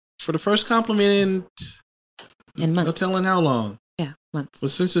welcome. for the first compliment In months. no telling how long. Yeah, months. Well,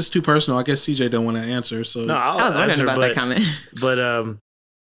 since it's too personal, I guess CJ don't want to answer. So No, I was wondering about that comment. But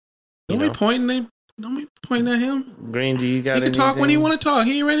don't be pointing. Don't be pointing at him. Green, do you got? He can talk when he want to talk.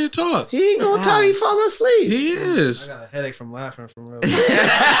 He ain't ready to talk. He ain't gonna talk. He falling asleep. He is. I got a headache from laughing from earlier.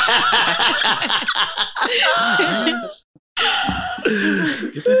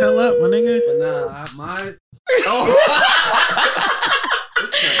 Get the hell up, my nigga. But nah, my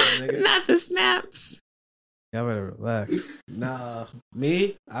Not the snaps. y'all better relax. Nah,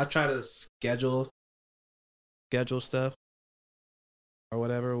 me, I try to schedule stuff or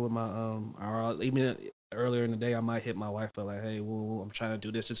whatever with my or even earlier in the day I might hit my wife up like, hey, woo, I'm trying to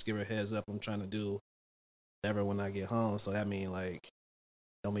do this, just give her a heads up. I'm trying to do whatever when I get home. So that means like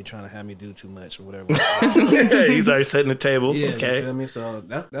don't be trying to have me do too much or whatever. He's already setting the table. Yeah, Okay. you feel me? So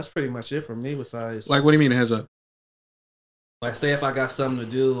that's pretty much it for me. Besides, Like, what do you mean? Heads up. like say if I got something to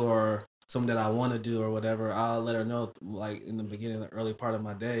do or something that I want to do or whatever, I'll let her know like in the beginning, the early part of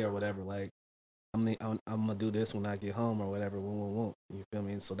my day or whatever. Like I'm gonna do this when I get home or whatever. You feel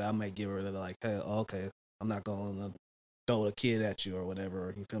me? So that I might give her like, hey, okay, I'm not gonna throw a kid at you or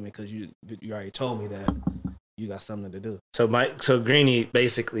whatever. You feel me? Because you already told me that you got something to do. So Greeny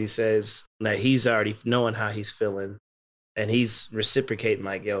basically says that he's already knowing how he's feeling, and he's reciprocating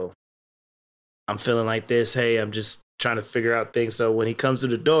like, yo, I'm feeling like this. Hey, I'm just trying to figure out things. So when he comes to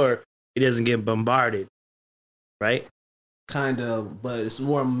the door, he doesn't get bombarded, right? Kind of, but it's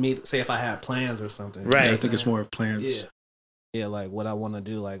more me. Say if I have plans or something, Right. Yeah, I think it's more of plans. Yeah, like what I want to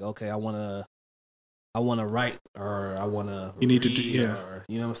do. Like, okay, I want to write or I want to. You need to do, yeah. Or,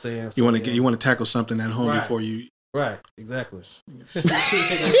 you know what I'm saying? You So, want to you want to tackle something at home Right. before you. Right, exactly. He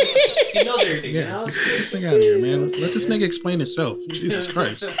knows everything. Yeah, Now. get this nigga out of here, man. Let this nigga explain himself. Jesus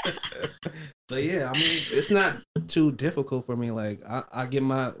Christ. But yeah, I mean, it's not too difficult for me. Like, I get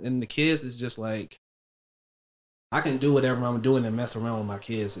and the kids is just like, I can do whatever I'm doing and mess around with my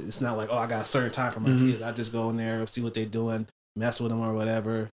kids. It's not like, oh, I got a certain time for my kids. I just go in there, see what they're doing, mess with them or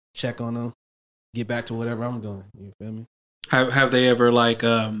whatever, check on them, get back to whatever I'm doing. You feel me? Have they ever like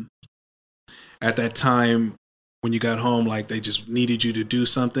at that time when you got home, like they just needed you to do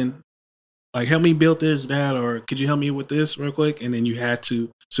something? Like, help me build this, Dad, or could you help me with this real quick? And then you had to,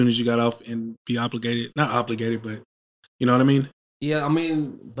 as soon as you got off, and be obligated, not obligated, but you know what I mean? Yeah, I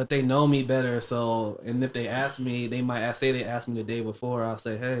mean, but they know me better. So, and if they ask me, they might say they asked me the day before. I'll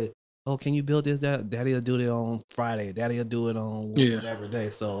say, hey, oh, can you build this? Daddy will do it on Friday. Daddy will do it on whatever day.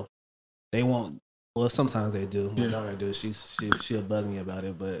 So they won't. Well, sometimes they do. My daughter do. She'll bug me about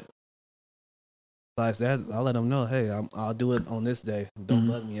it, but besides that, I'll let them know. Hey, I'll do it on this day. Don't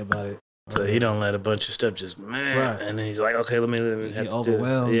bug me about it. So he don't let a bunch of stuff just right. And then he's like, okay, let me have to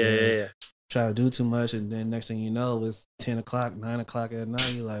overwhelmed. Yeah. Try to do too much, and then next thing you know, it's 10 o'clock, 9 o'clock at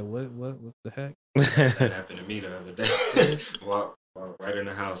night. You're like, what the heck? That happened to me the other day. Walk right in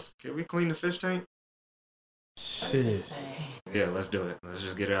the house. Can we clean the fish tank? Shit. Yeah, let's do it. Let's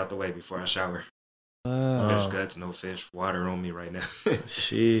just get it out the way before I shower. Fish guts, no fish, water on me right now.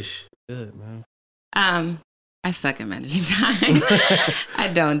 Sheesh. Good, man. I suck at managing time. I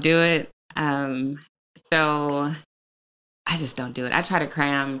don't do it. So I just don't do it. I try to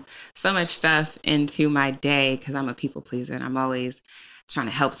cram so much stuff into my day because I'm a people pleaser and I'm always trying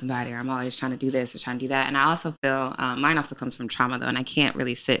to help somebody or I'm always trying to do this or trying to do that. And I also feel mine also comes from trauma though, and I can't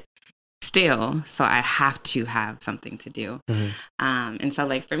really sit still, so I have to have something to do. And so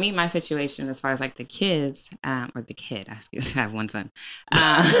like for me, my situation as far as like the kids or the kid, I have one son.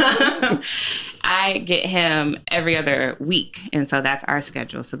 I get him every other week, and so that's our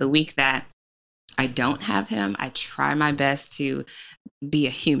schedule. So the week that I don't have him, I try my best to be a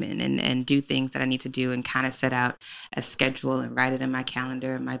human and do things that I need to do and kind of set out a schedule and write it in my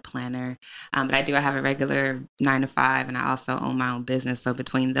calendar, my planner. But I have a regular 9 to 5 and I also own my own business. So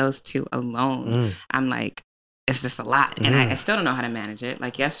between those two alone, I'm like, it's just a lot. And I still don't know how to manage it.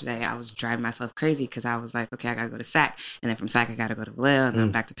 Like yesterday, I was driving myself crazy because I was like, okay, I got to go to SAC. And then from SAC, I got to go to Vallejo and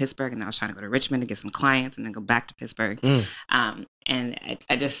then back to Pittsburgh. And then I was trying to go to Richmond to get some clients and then go back to Pittsburgh. And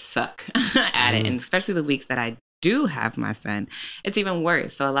I just suck at it. And especially the weeks that I do have my son, it's even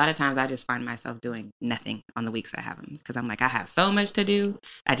worse. So a lot of times I just find myself doing nothing on the weeks I have him because I'm like, I have so much to do.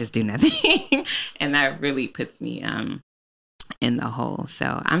 I just do nothing. And that really puts me in the hole.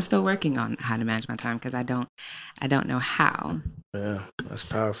 So I'm still working on how to manage my time because I don't know how. Yeah, that's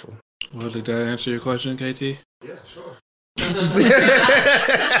powerful. Well, did that answer your question, KT? Yeah, sure.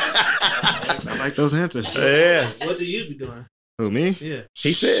 I like those answers. Yeah. What do you be doing? Who, me? Yeah.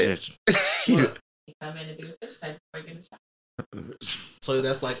 He said. I'm in to do fish tank before I get a shot. So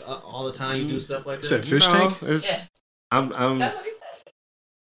that's like all the time you do stuff like You said that? fish tank? It's, Yeah. I'm That's what he said.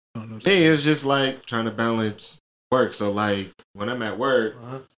 Me, it's just like trying to balance work. So like when I'm at work,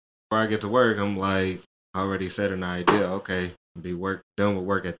 before I get to work, I'm like already set an idea. Okay, be done with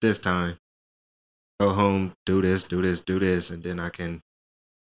work at this time. Go home, do this, and then I can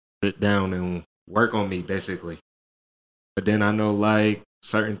sit down and work on me basically. But then I know like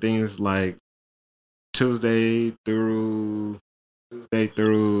certain things like Tuesday through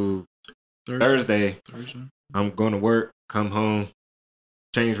Thursday, I'm going to work, come home,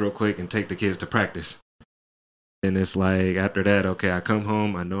 change real quick, and take the kids to practice. And it's like after that, okay, I come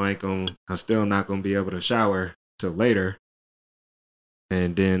home, I know I'm still not gonna be able to shower till later.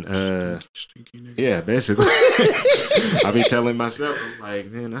 And then yeah, basically I be telling myself, I'm like,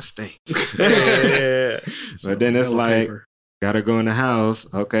 man, I stink. Yeah. But then it's like gotta go in the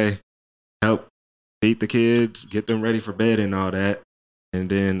house, okay, help feed the kids, get them ready for bed and all that. And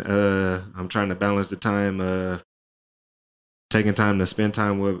then I'm trying to balance the time, taking time to spend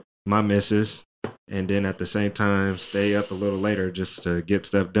time with my missus, and then at the same time stay up a little later just to get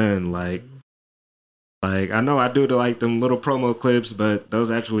stuff done. Like I know I do like them little promo clips, but those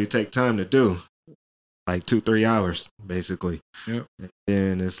actually take time to do, like 2-3 hours basically. Yep.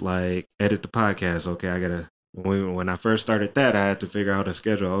 And it's like edit the podcast. Okay, when I first started that, I had to figure out a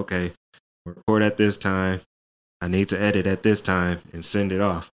schedule. Okay, record at this time. I need to edit at this time and send it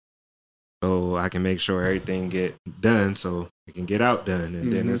off, so I can make sure everything get done, so it can get out done.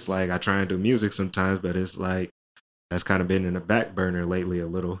 And then it's like I try and do music sometimes, but it's like that's kind of been in the back burner lately a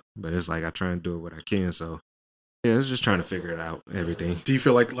little. But it's like I try and do what I can. So yeah, it's just trying to figure it out. Everything. Do you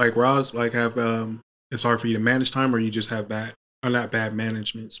feel like Roz, like have it's hard for you to manage time, or you just have not bad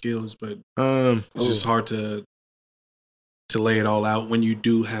management skills, but it's just hard to lay it all out when you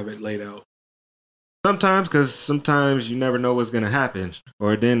do have it laid out? Sometimes, because sometimes you never know what's going to happen.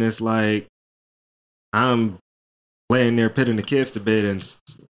 Or then it's like I'm laying there putting the kids to bed and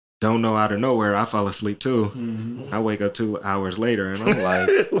don't know out of nowhere, I fall asleep too. I wake up 2 hours later and I'm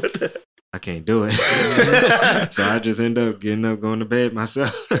like, I can't do it. So I just end up getting up, going to bed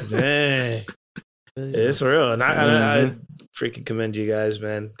myself. Dang. It's real. And I freaking commend you guys,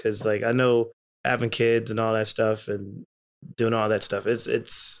 man. Because like I know having kids and all that stuff and doing all that stuff,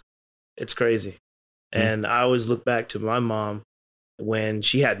 it's crazy. And I always look back to my mom when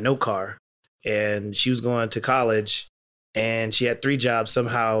she had no car and she was going to college and she had 3 jobs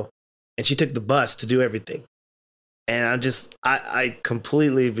somehow and she took the bus to do everything. And I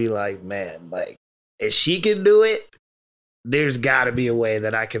completely be like, man, like if she can do it, there's got to be a way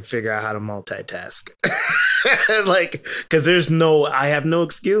that I can figure out how to multitask. Like, because I have no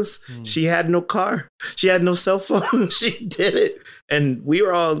excuse. She had no car. She had no cell phone. She did it. And we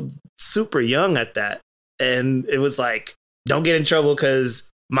were all super young at that. And it was like, don't get in trouble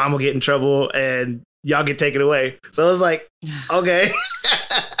because mom will get in trouble and y'all get taken away. So it was like, okay.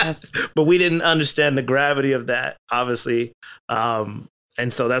 But we didn't understand the gravity of that, obviously. And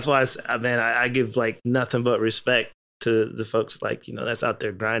so that's why, I give like nothing but respect to the folks like, that's out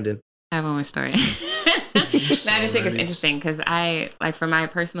there grinding. I have one more story. I just think it's interesting because for my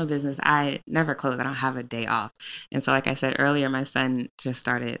personal business, I never close. I don't have a day off. And so like I said earlier, my son just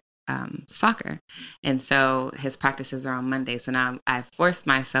started soccer. And so his practices are on Monday. So now I forced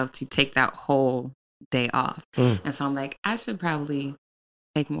myself to take that whole day off. And so I'm like, I should probably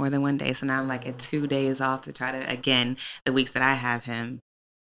take more than one day. So now I'm like at 2 days off to try to, again, the weeks that I have him,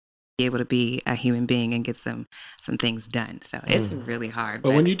 be able to be a human being and get some things done. So it's really hard.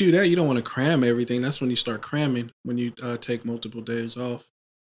 But when you do that, you don't want to cram everything. That's when you start cramming, when you take multiple days off.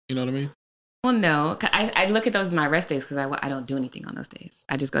 You know what I mean? Well, no. I look at those as my rest days because I don't do anything on those days.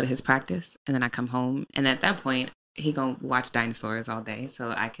 I just go to his practice and then I come home. And at that point, he going to watch dinosaurs all day.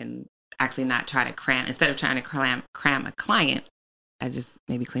 So I can actually not try to cram. Instead of trying to cram a client, I just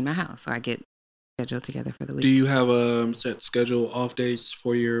maybe clean my house. So I get scheduled together for the week. Do you have a set schedule off days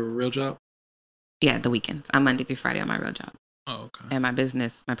for your real job? Yeah, the weekends. I'm Monday through Friday on my real job. Oh, okay. And my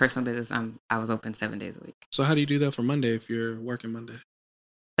business, my personal business, I was open 7 days a week. So how do you do that for Monday if you're working Monday?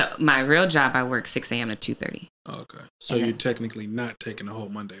 So my real job, I work 6 a.m. to 2:30. Oh, okay. So you're technically not taking the whole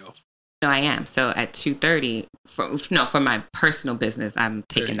Monday off. No, I am. So at 2:30, for my personal business, I'm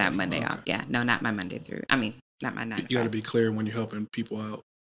taking that Monday off. Yeah, no, not my Monday through. Not my 9 to 5. You got to be clear when you're helping people out.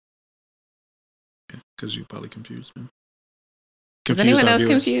 Because you probably confused them. Is anyone else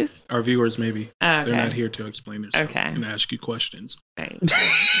confused? Our viewers, maybe. Okay. They're not here to explain themselves and ask you questions. Right.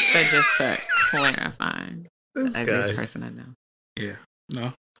 So just to clarify, this person I know. Yeah.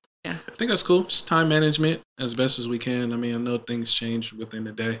 No. Yeah. I think that's cool. Just time management as best as we can. I mean, I know things change within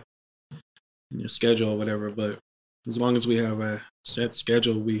the day in your schedule or whatever, but as long as we have a set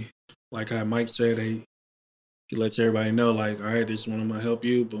schedule, like how Mike said, he he lets everybody know, like, all right, this is when I'm gonna help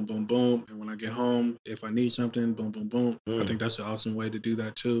you, boom, boom, boom. And when I get home, if I need something, boom, boom, boom. I think that's an awesome way to do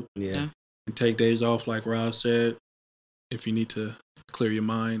that too. Yeah. And take days off, like Roz said, if you need to clear your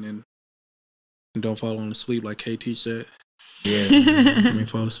mind and don't fall on asleep, like KT said. Yeah. I mean,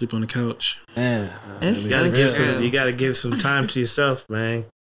 fall asleep on the couch. Man, It's You gotta so give true. you gotta give some time to yourself, man.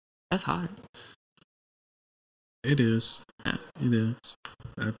 That's hard. It is. Yeah. It is.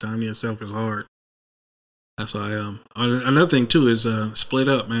 That time to yourself is hard. That's why. Another thing too is split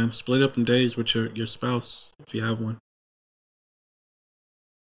up, man. Split up in days with your spouse if you have one.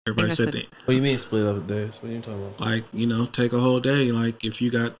 Everybody said that. What do you mean split up days? What are you talking about? Like, you know, take a whole day. Like if you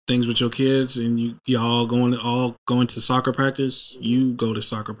got things with your kids and y'all going to soccer practice, you go to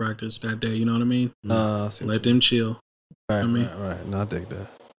soccer practice that day. You know what I mean? Let them chill. Right, I mean, right. No, I think that.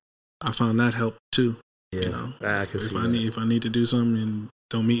 I found that helped too. Yeah. You know, I can see if I need to do something and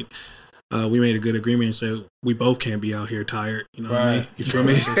don't meet, we made a good agreement and said we both can't be out here tired. You know what I mean? You feel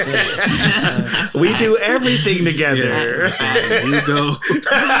me? We do everything together. Yeah. You go,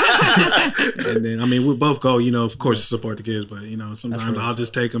 and then I mean we both go. You know, of course, to support the kids, but you know sometimes I'll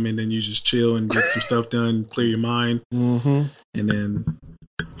just take them and then you just chill and get some stuff done, clear your mind, and then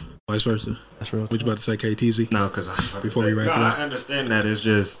vice versa. That's real. What you about to say, KTZ? No, because Before we wrap it up. I understand that. It's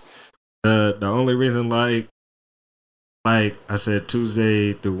just the only reason, like I said,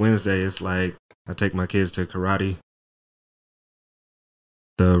 Tuesday through Wednesday, it's like I take my kids to karate.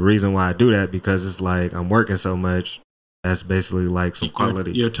 The reason why I do that because it's like I'm working so much. That's basically like some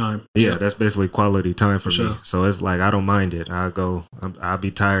quality. Your time. Yeah, that's basically quality time for me. Sure. So it's like I don't mind it. I'll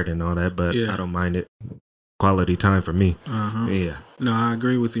be tired and all that, but I don't mind it. Quality time for me. Yeah. No, I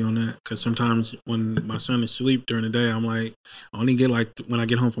agree with you on that. Because sometimes when my son is asleep during the day, I'm like, I only get like, when I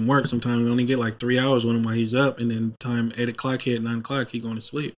get home from work, sometimes I only get like 3 hours with him while he's up. And then time 8 o'clock hit, 9 o'clock, he going to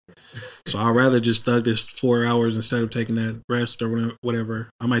sleep. So I'd rather just thug this 4 hours instead of taking that rest or whatever.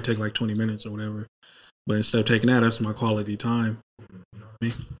 I might take like 20 minutes or whatever. But instead of taking that, that's my quality time. You know what I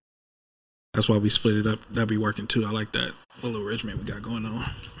mean? That's why we split it up. That'd be working too. I like that little arrangement we got going on.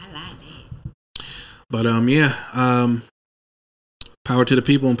 I like that. But power to the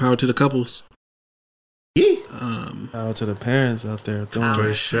people and power to the couples. Power to the parents out there.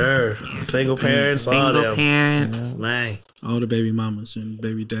 For sure. Single parents, all Single them. parents. Man. All the baby mamas and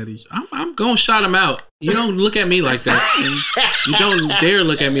baby daddies. I'm gonna shout them out. You don't look at me like that. You don't dare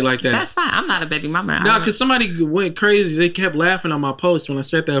look at me like that. That's fine. I'm not a baby mama. No, because somebody went crazy. They kept laughing on my post when I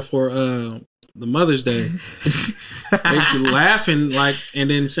said that for the Mother's Day. They laughing like and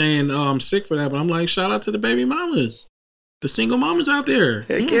then saying, "Oh, I'm sick for that." But I'm like, shout out to the baby mamas, the single mamas out there.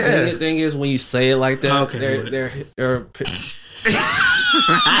 Heck yeah. The thing is, when you say it like that, Okay.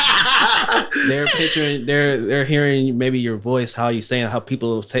 they're picturing, they're hearing maybe your voice, how you saying, how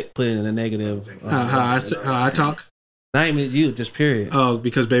people put it in a negative. How I talk. Not even you, just period. Oh,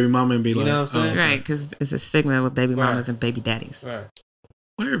 because baby mama and be like, know what I'm saying? Right, because it's a stigma with baby mamas and baby daddies. Right.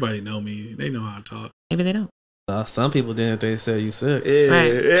 Well, everybody know me. They know how I talk. Maybe they don't. Some people didn't. They said you sick.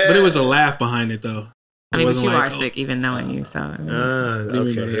 Right. But it was a laugh behind it, though. I mean, but wasn't you like, are sick even knowing you, so. I mean,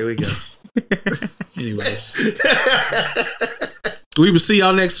 Okay, here we go. Anyways. We will see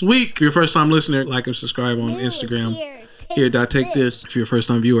y'all next week. If you're a first time listener, like and subscribe on Instagram. Here, take this if you're a first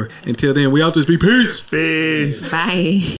time viewer. Until then, we out this be peace. Peace. Bye.